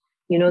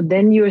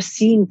 Then you're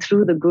seeing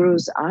through the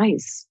Guru's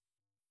eyes.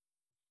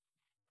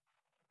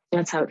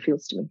 That's how it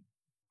feels to me.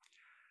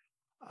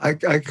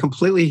 I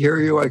completely hear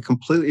you. I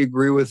completely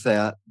agree with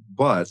that.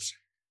 But,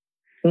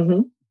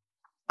 and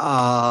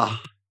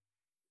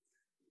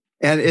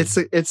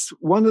it's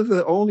one of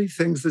the only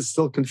things that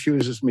still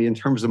confuses me in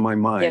terms of my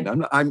mind. Yeah.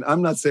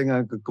 I'm not saying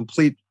I'm a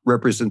complete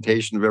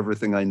representation of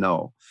everything I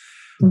know,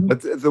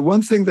 but the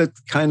one thing that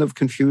kind of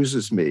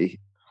confuses me,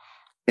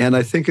 and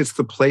I think it's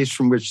the place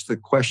from which the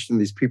question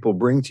these people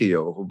bring to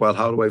you about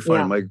how do I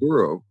find my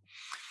guru,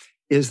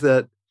 is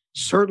that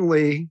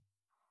certainly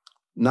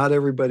not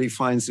everybody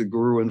finds the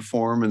guru in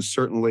form, and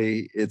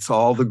certainly it's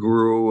all the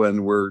guru,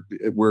 and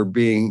we're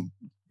being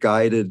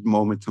guided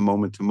moment to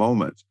moment to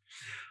moment.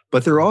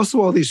 But there are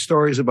also all these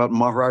stories about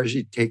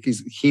Maharaji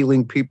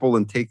healing people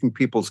and taking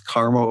people's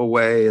karma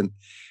away, and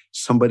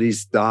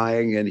somebody's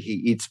dying and he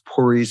eats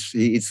puris,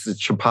 he eats the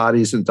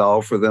chapatis and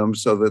dal for them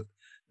so that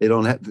they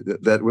don't have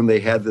that when they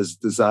had this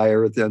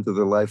desire at the end of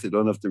their life, they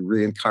don't have to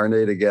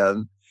reincarnate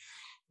again.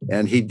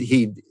 And he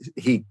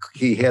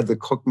had the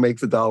cook make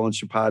the dal and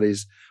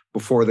chapatis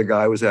before the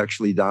guy was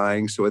actually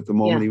dying. So at the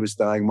moment he was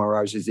dying,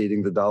 Maharaj is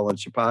eating the dal and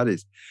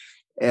chapatis.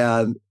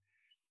 And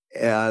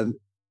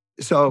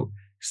so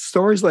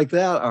stories like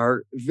that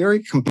are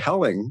very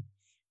compelling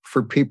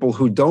for people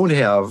who don't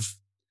have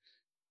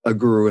a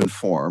guru in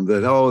form,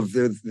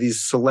 that, these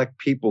select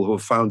people who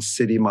have found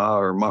Siddhima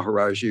or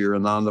Maharaji or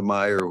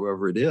Anandamayi or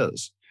whoever it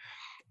is.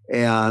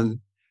 And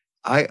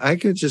I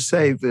could just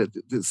say that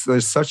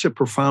there's such a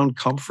profound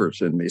comfort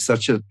in me,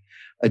 such a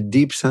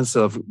deep sense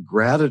of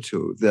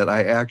gratitude that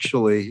I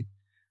actually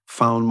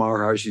found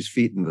Maharaji's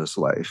feet in this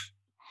life.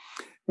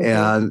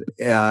 And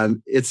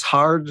it's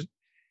hard.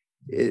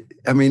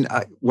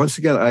 Once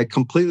again, I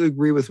completely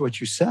agree with what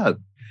you said.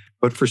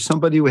 But for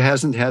somebody who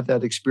hasn't had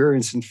that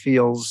experience and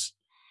feels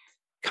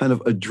kind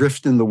of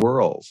adrift in the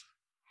world,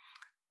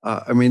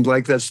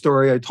 like that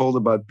story I told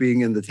about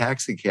being in the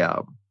taxi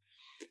cab.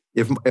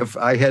 If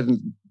I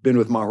hadn't been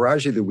with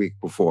Maharaji the week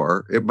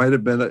before, it might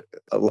have been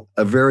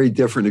a very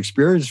different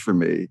experience for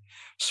me,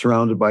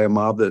 surrounded by a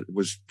mob that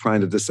was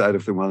trying to decide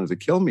if they wanted to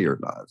kill me or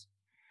not.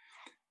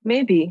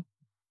 Maybe.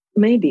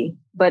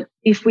 But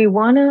if we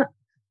want to,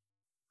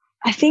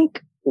 I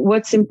think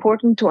what's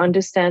important to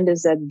understand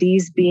is that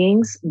these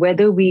beings,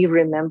 whether we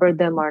remember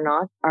them or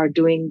not, are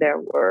doing their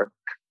work.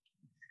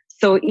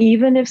 So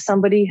even if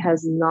somebody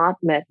has not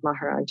met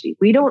Maharaji,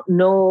 we don't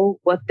know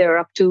what they're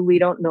up to. We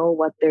don't know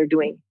what they're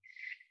doing.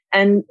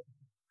 And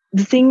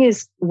the thing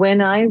is,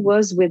 when I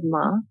was with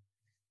Ma,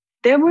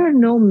 there were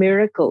no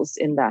miracles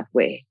in that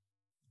way.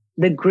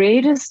 The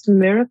greatest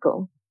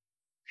miracle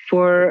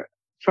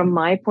from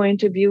my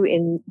point of view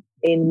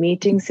in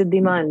meeting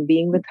Siddhima and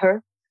being with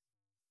her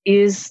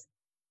is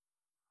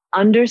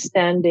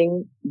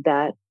understanding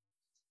that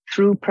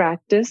through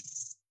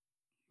practice,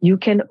 you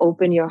can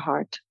open your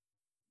heart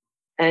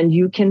and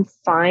you can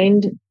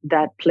find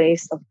that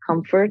place of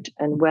comfort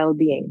and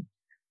well-being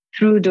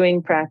through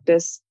doing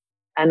practice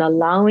and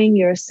allowing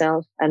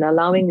yourself and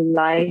allowing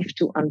life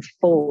to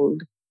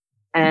unfold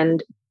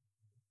and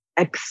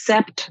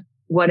accept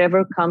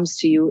whatever comes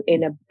to you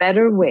in a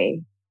better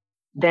way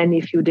than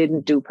if you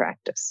didn't do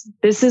practice.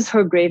 This is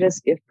her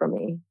greatest gift for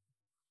me.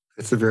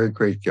 It's a very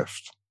great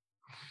gift.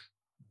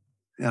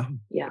 Yeah.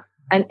 Yeah.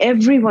 And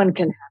everyone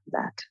can have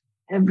that.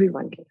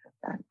 Everyone can have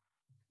that,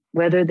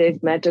 whether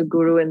they've met a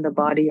guru in the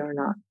body or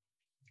not.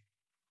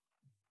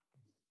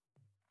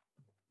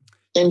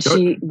 And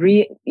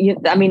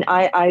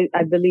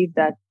I believe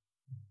that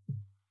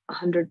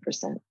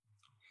 100%.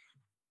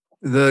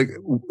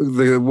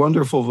 The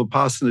wonderful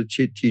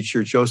Vipassana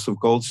teacher, Joseph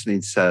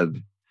Goldstein,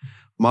 said,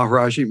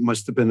 Maharaji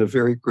must have been a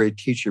very great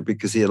teacher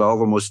because he had all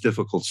the most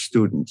difficult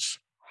students.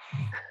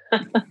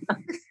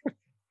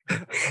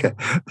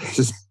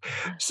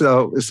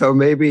 So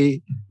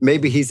maybe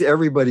he's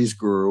everybody's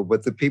guru,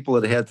 but the people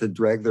that had to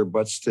drag their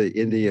butts to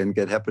India and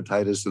get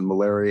hepatitis and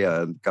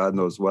malaria and God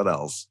knows what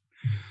else,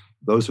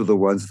 those were the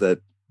ones that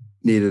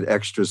needed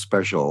extra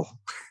special.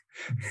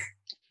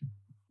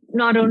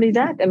 Not only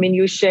that, I mean,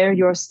 you share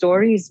your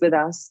stories with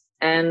us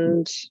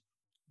and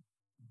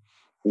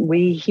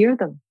we hear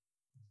them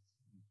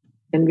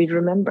and we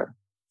remember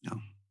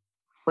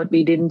what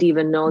we didn't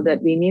even know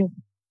that we knew.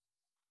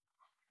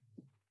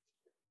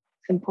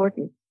 It's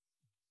important.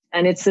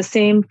 And it's the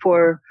same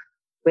for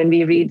when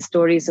we read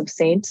stories of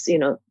saints,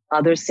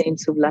 other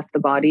saints who've left the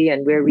body,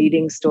 and we're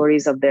reading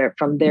stories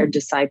from their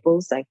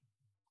disciples, like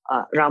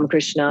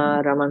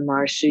Ramakrishna, Raman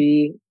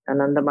Maharshi,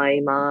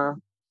 Anandamayi Ma,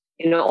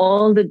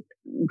 all the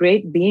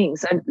great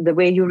beings. And the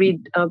way you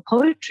read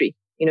poetry,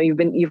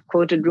 you've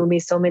quoted Rumi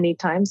so many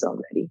times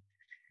already,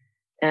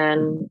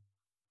 and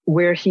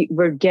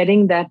we're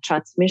getting that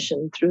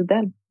transmission through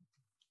them.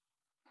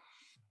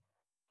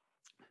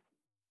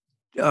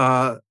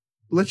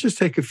 Let's just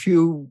take a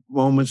few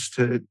moments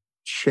to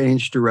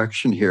change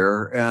direction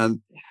here.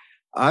 And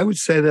I would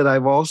say that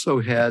I've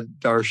also had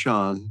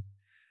darshan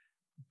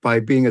by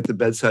being at the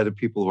bedside of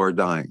people who are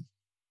dying.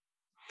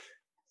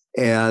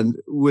 And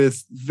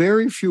with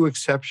very few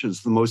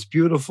exceptions, the most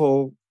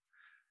beautiful,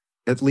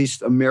 at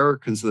least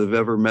Americans that I've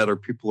ever met, are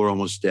people who are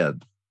almost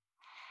dead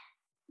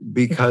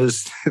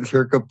because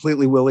they're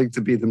completely willing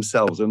to be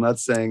themselves. They're not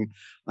saying,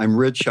 I'm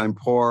rich, I'm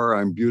poor,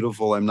 I'm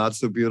beautiful, I'm not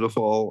so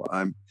beautiful.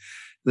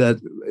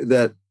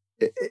 That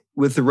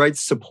with the right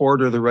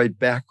support or the right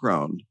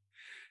background,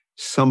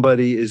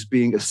 somebody is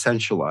being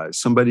essentialized.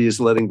 Somebody is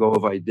letting go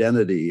of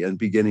identity and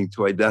beginning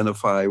to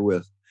identify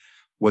with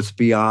what's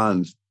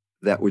beyond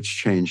that which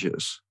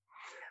changes.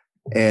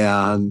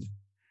 And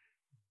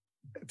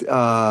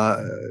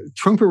Trungpa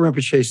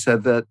Rinpoche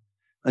said that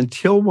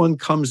until one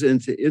comes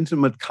into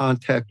intimate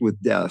contact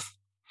with death,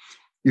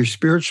 your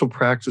spiritual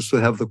practice will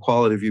have the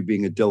quality of you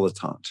being a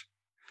dilettante.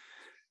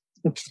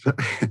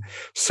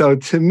 So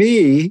to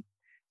me,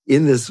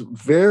 in this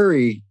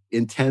very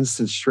intense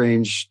and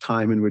strange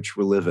time in which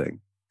we're living,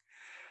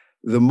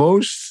 the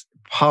most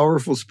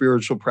powerful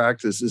spiritual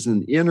practice is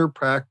an inner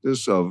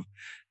practice of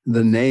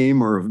the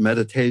name or of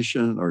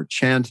meditation or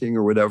chanting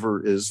or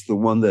whatever is the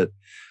one that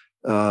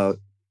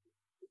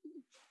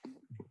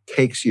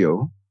takes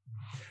you.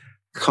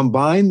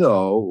 Combine,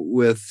 though,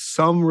 with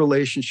some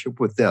relationship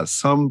with death,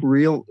 some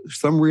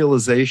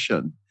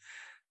realization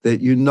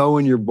that you know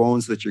in your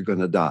bones that you're going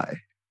to die.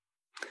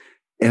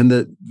 And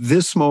that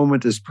this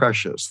moment is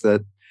precious,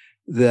 that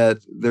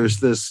there's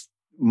this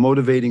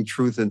motivating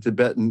truth in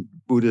Tibetan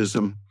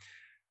Buddhism.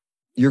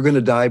 You're going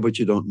to die, but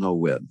you don't know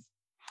when.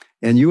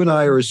 And you and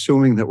I are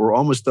assuming that we're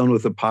almost done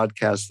with the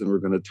podcast and we're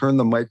going to turn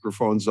the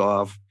microphones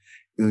off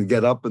and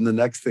get up and the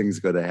next thing's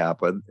going to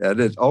happen. And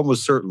it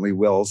almost certainly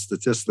will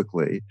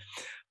statistically.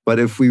 But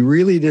if we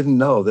really didn't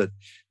know that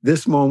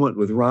this moment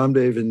with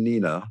Ramdev and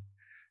Nina,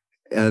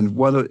 and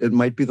it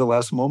might be the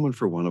last moment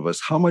for one of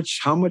us, how much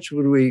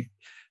would we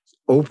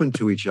open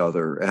to each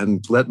other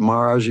and let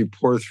Maharaji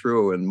pour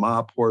through and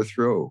Ma pour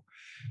through?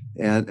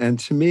 And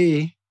to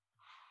me,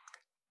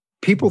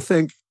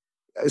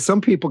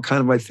 some people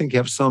kind of, I think,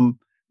 have some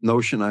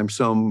notion I'm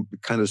some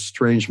kind of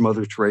strange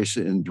Mother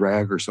Teresa in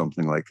drag or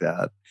something like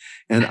that.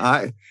 And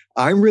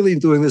I'm really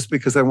doing this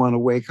because I want to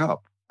wake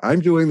up. I'm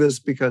doing this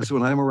because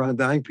when I'm around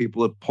dying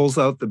people, it pulls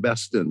out the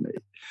best in me.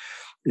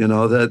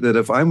 That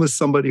if I'm with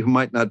somebody who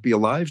might not be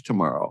alive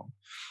tomorrow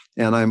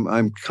and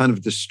I'm kind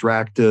of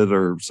distracted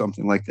or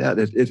something like that,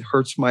 it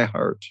hurts my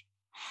heart.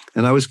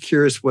 And I was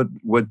curious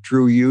what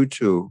drew you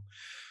to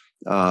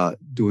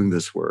doing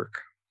this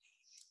work.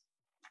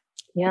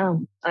 Yeah,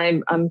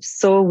 I'm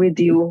so with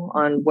you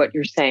on what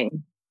you're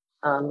saying.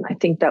 I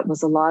think that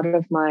was a lot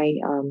of my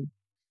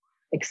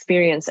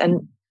experience.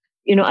 And,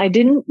 I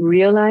didn't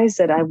realize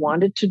that I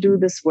wanted to do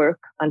this work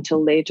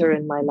until later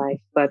in my life.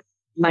 But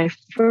my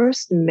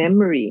first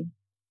memory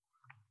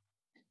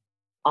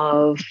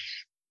of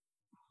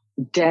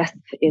death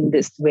in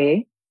this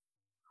way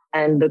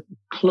and the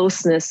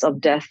closeness of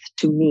death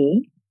to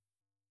me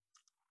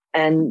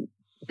and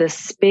the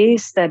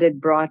space that it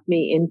brought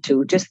me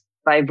into, just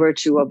by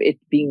virtue of it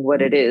being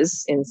what it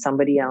is in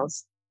somebody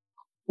else,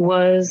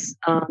 was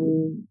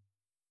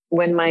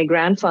when my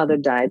grandfather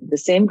died, the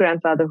same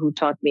grandfather who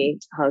taught me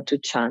how to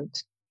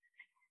chant.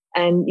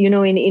 And,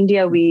 in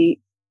India, we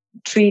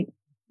treat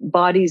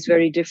bodies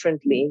very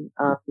differently.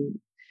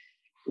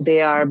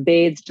 They are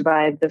bathed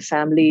by the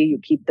family. You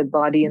keep the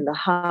body in the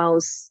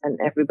house and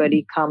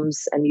everybody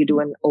comes and you do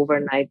an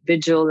overnight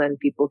vigil and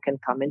people can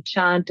come and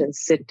chant and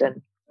sit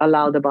and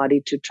allow the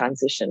body to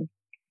transition,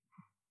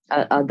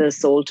 the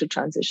soul to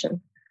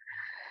transition.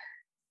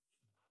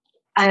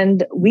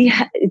 And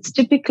it's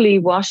typically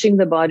washing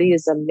the body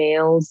is a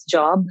male's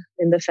job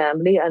in the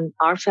family. And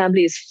our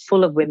family is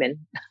full of women.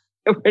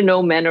 There were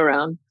no men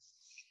around.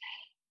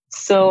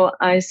 So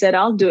I said,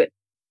 I'll do it.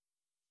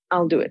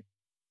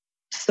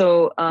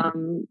 So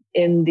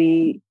in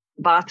the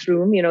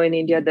bathroom, in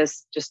India,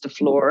 there's just a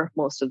floor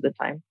most of the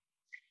time.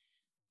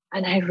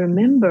 And I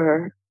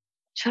remember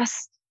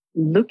just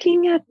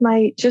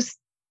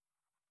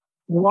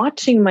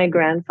watching my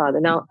grandfather.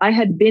 Now, I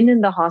had been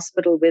in the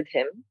hospital with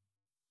him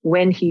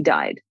when he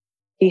died.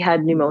 He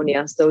had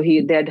pneumonia, so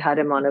they'd had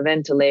him on a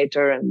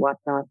ventilator and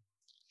whatnot.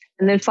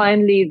 And then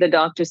finally the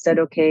doctor said,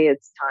 okay,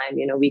 it's time,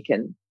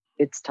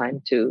 it's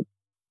time to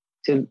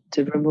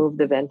remove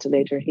the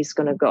ventilator. He's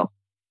going to go.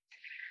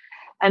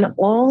 And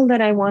all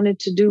that I wanted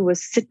to do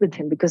was sit with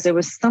him because there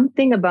was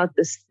something about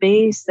the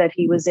space that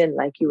he was in,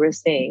 like you were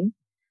saying.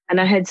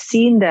 And I had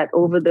seen that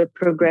over the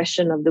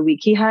progression of the week.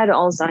 He had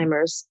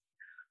Alzheimer's,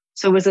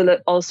 so it was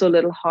also a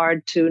little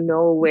hard to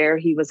know where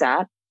he was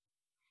at.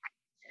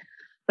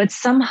 But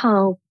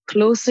somehow,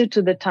 closer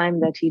to the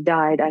time that he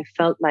died, I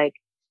felt like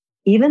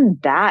even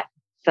that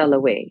fell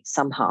away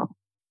somehow.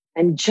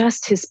 And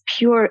just his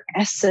pure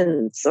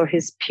essence or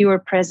his pure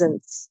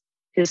presence,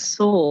 his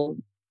soul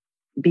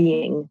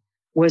being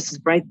was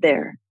right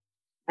there.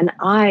 And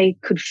I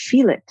could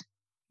feel it.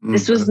 Mm-hmm.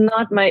 This was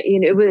not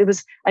it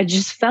was, I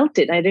just felt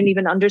it. I didn't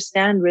even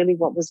understand really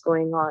what was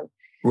going on.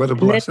 What a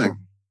blessing.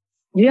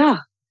 Yeah.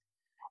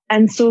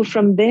 And so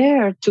from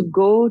there to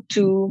go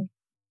to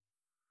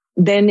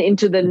then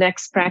into the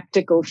next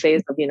practical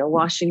phase of,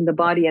 washing the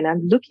body. And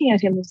I'm looking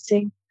at him and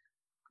saying,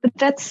 but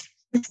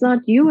it's not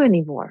you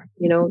anymore.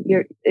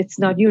 It's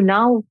not you.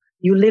 Now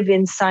you live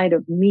inside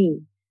of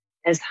me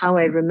as how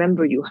I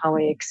remember you, how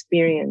I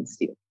experienced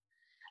you.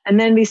 And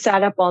then we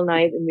sat up all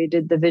night and we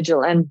did the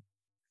vigil. And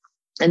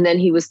then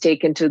he was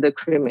taken to the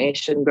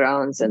cremation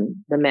grounds and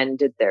the men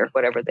did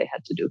whatever they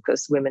had to do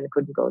because women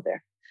couldn't go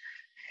there.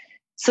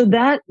 So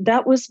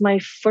that was my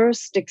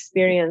first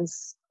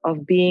experience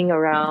of being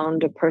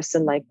around a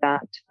person like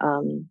that,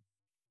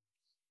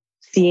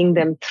 seeing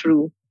them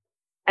through.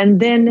 And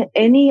then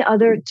any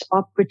other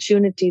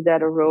opportunity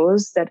that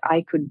arose that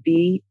I could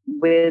be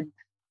with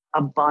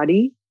a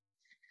body,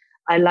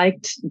 I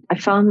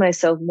found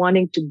myself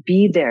wanting to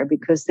be there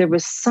because there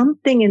was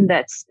something in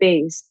that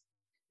space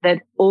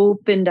that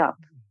opened up.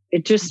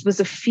 It just was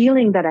a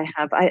feeling that I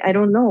have. I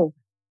don't know.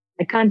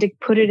 I can't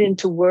put it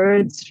into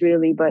words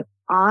really, but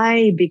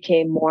I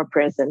became more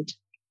present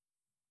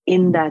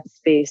in that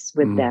space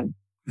with them.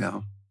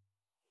 Yeah.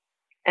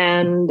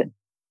 And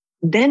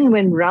then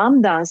when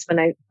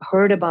I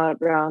heard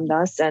about Ram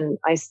Dass and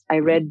I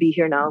read Be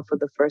Here Now for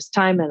the first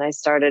time and I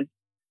started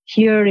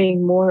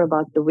hearing more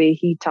about the way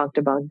he talked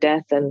about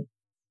death and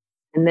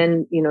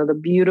then, the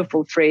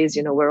beautiful phrase,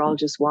 we're all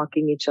just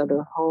walking each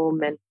other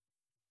home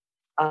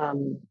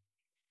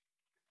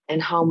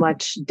and how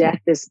much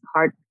death is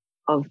part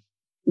of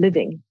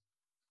living.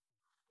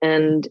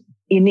 And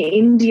in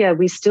India,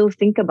 we still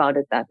think about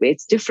it that way.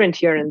 It's different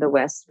here in the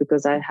West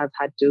because I have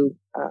had to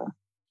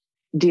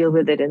deal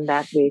with it in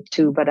that way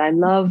too. But I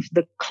love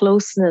the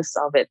closeness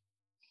of it.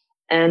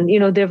 And,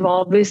 there have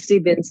obviously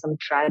been some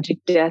tragic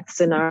deaths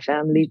in our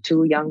family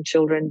too, young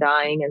children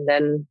dying and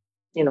then,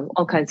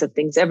 all kinds of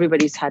things.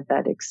 Everybody's had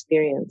that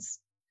experience.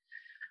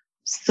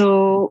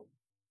 So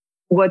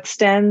what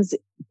stands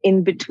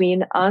in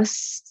between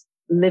us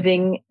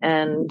living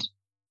and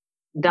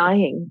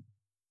dying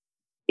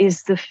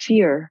is the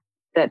fear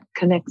that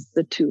connects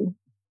the two.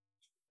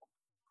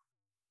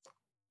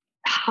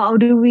 How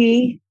do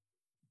we,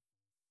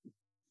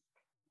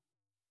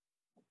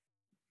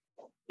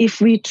 if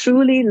we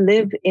truly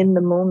live in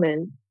the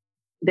moment,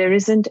 there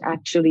isn't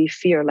actually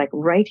fear, like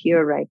right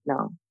here, right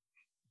now.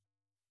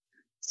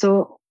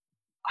 So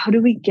how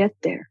do we get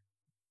there?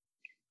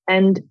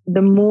 And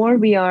the more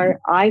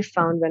I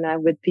found when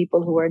I'm with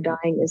people who are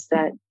dying is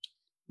that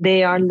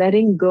they are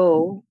letting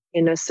go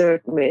in a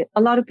certain way.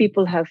 A lot of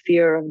people have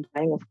fear of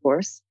dying, of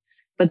course,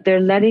 but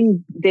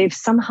they've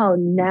somehow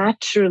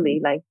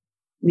naturally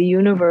the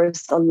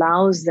universe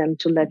allows them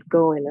to let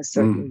go in a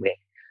certain way.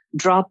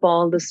 Drop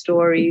all the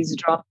stories,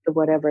 drop the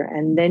whatever,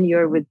 and then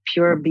you're with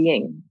pure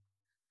being.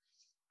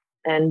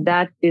 And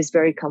that is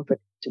very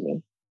comforting to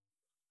me.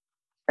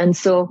 And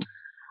so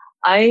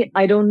I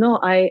don't know.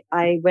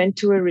 I went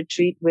to a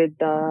retreat with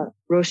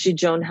Roshi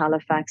Joan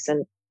Halifax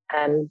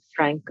and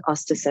Frank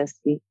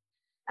Ostaseski.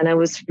 And I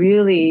was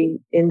really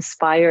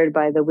inspired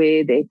by the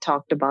way they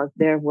talked about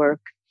their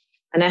work.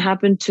 And I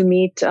happened to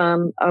meet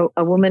a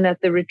woman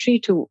at the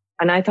retreat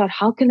and I thought,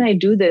 how can I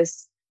do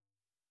this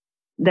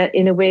that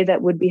in a way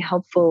that would be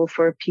helpful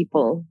for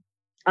people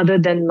other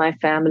than my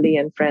family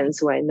and friends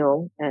who I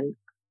know, and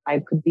I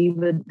could be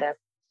with them.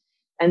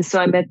 And so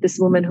I met this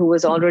woman who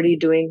was already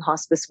doing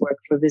hospice work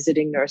for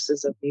Visiting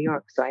Nurses of New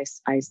York. So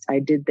I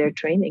did their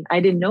training.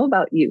 I didn't know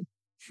about you.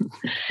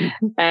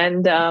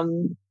 And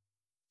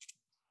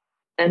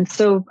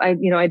so I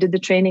did the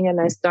training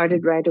and I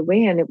started right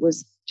away, and it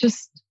was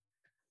just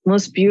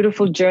most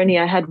beautiful journey.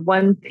 I had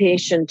one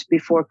patient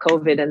before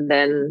COVID, and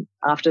then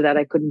after that,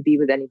 I couldn't be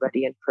with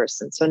anybody in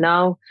person. So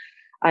now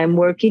I'm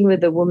working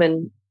with a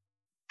woman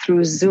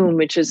through Zoom,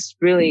 which is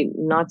really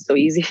not so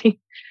easy.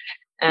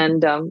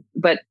 And,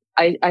 but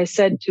I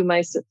said to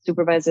my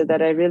supervisor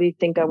that I really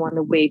think I want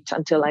to wait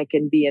until I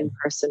can be in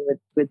person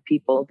with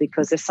people,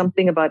 because there's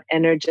something about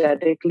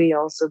energetically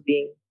also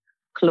being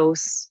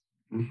close.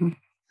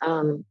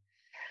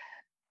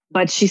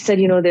 But she said,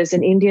 there's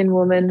an Indian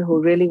woman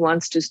who really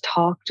wants to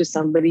talk to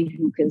somebody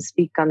who can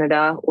speak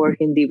Kannada or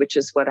Hindi, which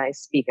is what I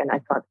speak. And I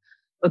thought,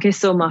 okay,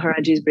 so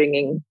Maharaji is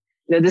bringing,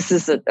 this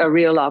is a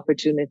real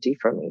opportunity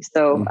for me.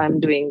 So I'm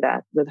doing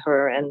that with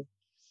her. And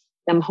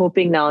I'm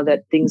hoping now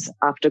that things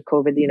after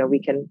COVID,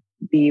 we can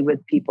be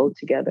with people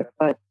together.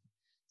 But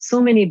so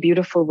many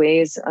beautiful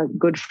ways. A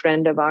good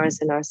friend of ours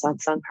in our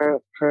satsang,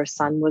 her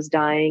son was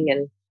dying,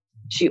 and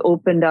she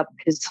opened up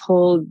his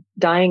whole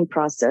dying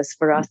process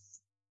for us,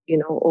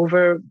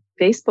 over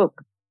Facebook.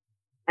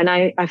 And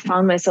I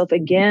found myself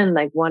again,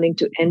 like wanting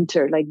to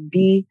enter, like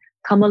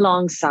come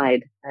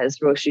alongside, as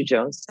Roshi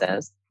Jones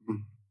says.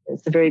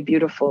 It's a very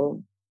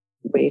beautiful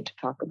way to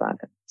talk about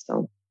it.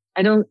 So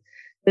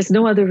there's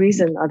no other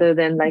reason other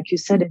than, like you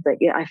said, it's like,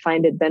 I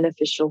find it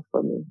beneficial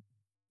for me.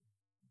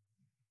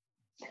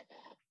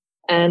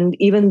 And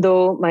even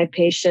though my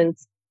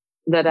patients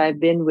that I've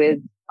been with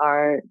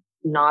are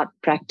not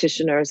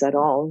practitioners at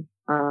all,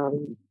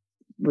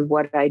 with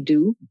what I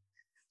do,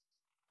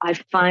 I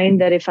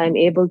find that if I'm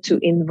able to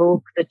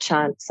invoke the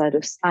chant sort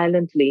of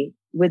silently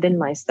within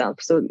myself.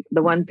 So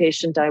the one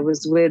patient I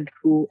was with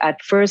who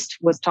at first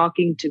was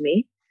talking to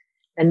me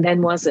and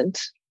then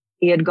wasn't,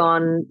 he had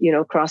gone,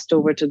 crossed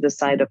over to the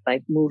side of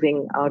like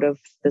moving out of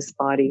this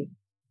body.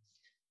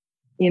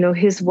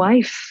 His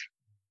wife,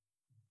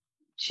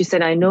 she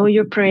said, I know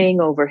you're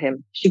praying over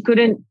him.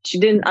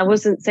 I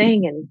wasn't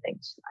saying anything.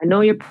 I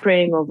know you're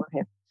praying over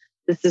him.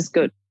 This is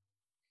good.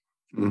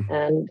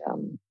 And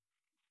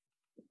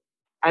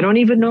I don't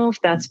even know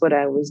if that's what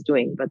I was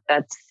doing, but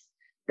that's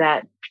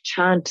that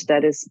chant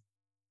that is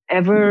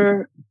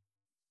ever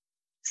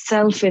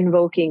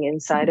self-invoking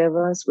inside of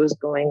us was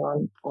going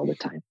on all the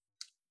time.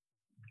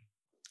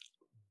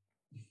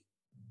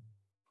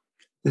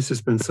 This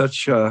has been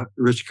such a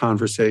rich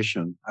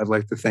conversation. I'd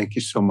like to thank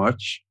you so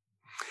much.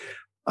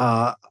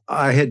 I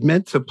had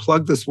meant to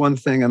plug this one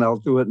thing, and I'll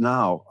do it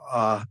now.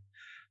 A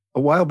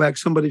while back,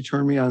 somebody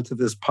turned me onto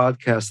this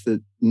podcast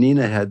that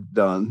Nina had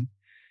done,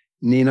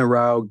 Nina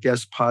Rao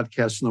guest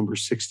podcast number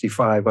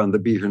 65 on the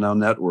Be Here Now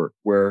Network,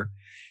 where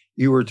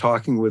you were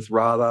talking with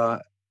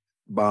Radha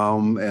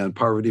Baum and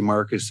Parvati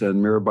Marcus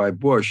and Mirabai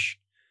Bush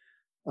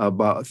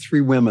about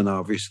three women,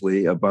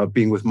 obviously, about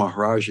being with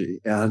Maharaji.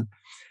 And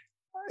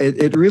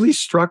it really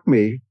struck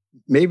me,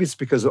 maybe it's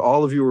because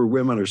all of you were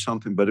women or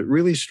something, but it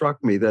really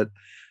struck me that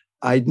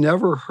I'd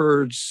never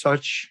heard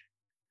such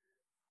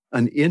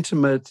an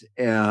intimate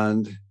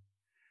and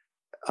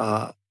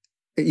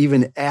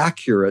even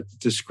accurate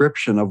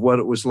description of what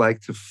it was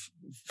like to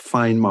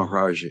find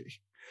Maharaji.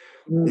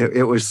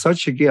 It was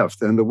such a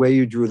gift, and the way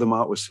you drew them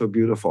out was so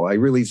beautiful. I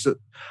really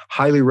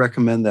highly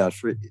recommend that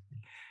for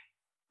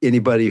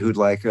anybody who'd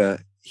like a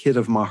hit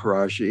of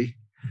Maharaji.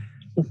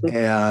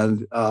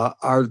 And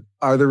are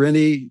there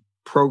any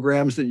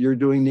programs that you're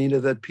doing, Nina,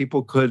 that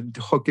people could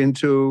hook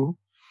into?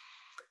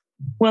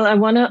 Well, I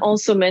want to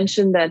also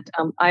mention that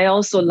I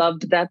also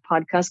loved that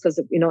podcast because,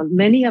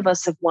 many of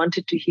us have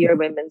wanted to hear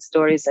women's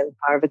stories, and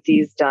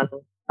Parvati's done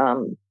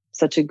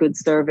such a good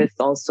service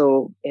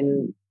also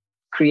in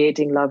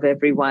creating Love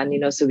Everyone,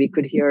 so we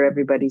could hear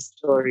everybody's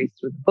stories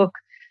through the book.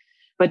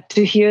 But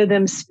to hear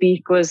them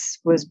speak was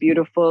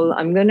beautiful.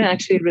 I'm going to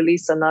actually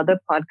release another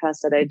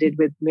podcast that I did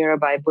with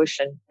Mirabai Bush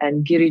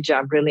and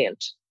Girija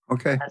Brilliant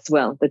as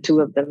well, the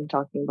two of them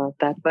talking about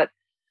that. But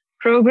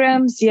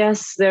programs,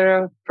 yes, there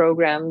are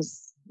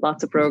programs,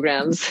 lots of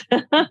programs.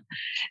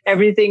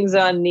 Everything's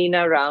on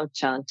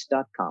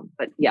ninaraochant.com.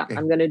 But yeah,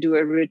 I'm going to do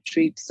a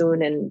retreat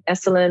soon in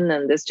Esalen,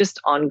 and there's just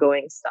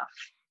ongoing stuff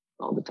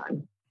all the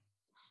time.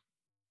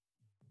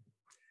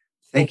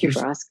 Thank you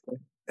for asking.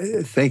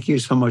 Thank you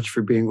so much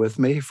for being with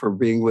me, for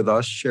being with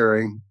us,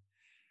 sharing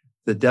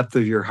the depth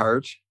of your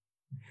heart.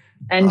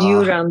 And you,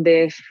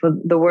 Ramdev, for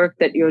the work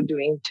that you're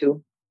doing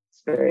too.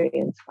 It's very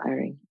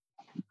inspiring.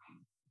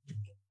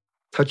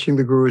 Touching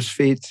the Guru's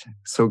feet.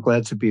 So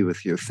glad to be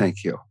with you.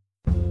 Thank you.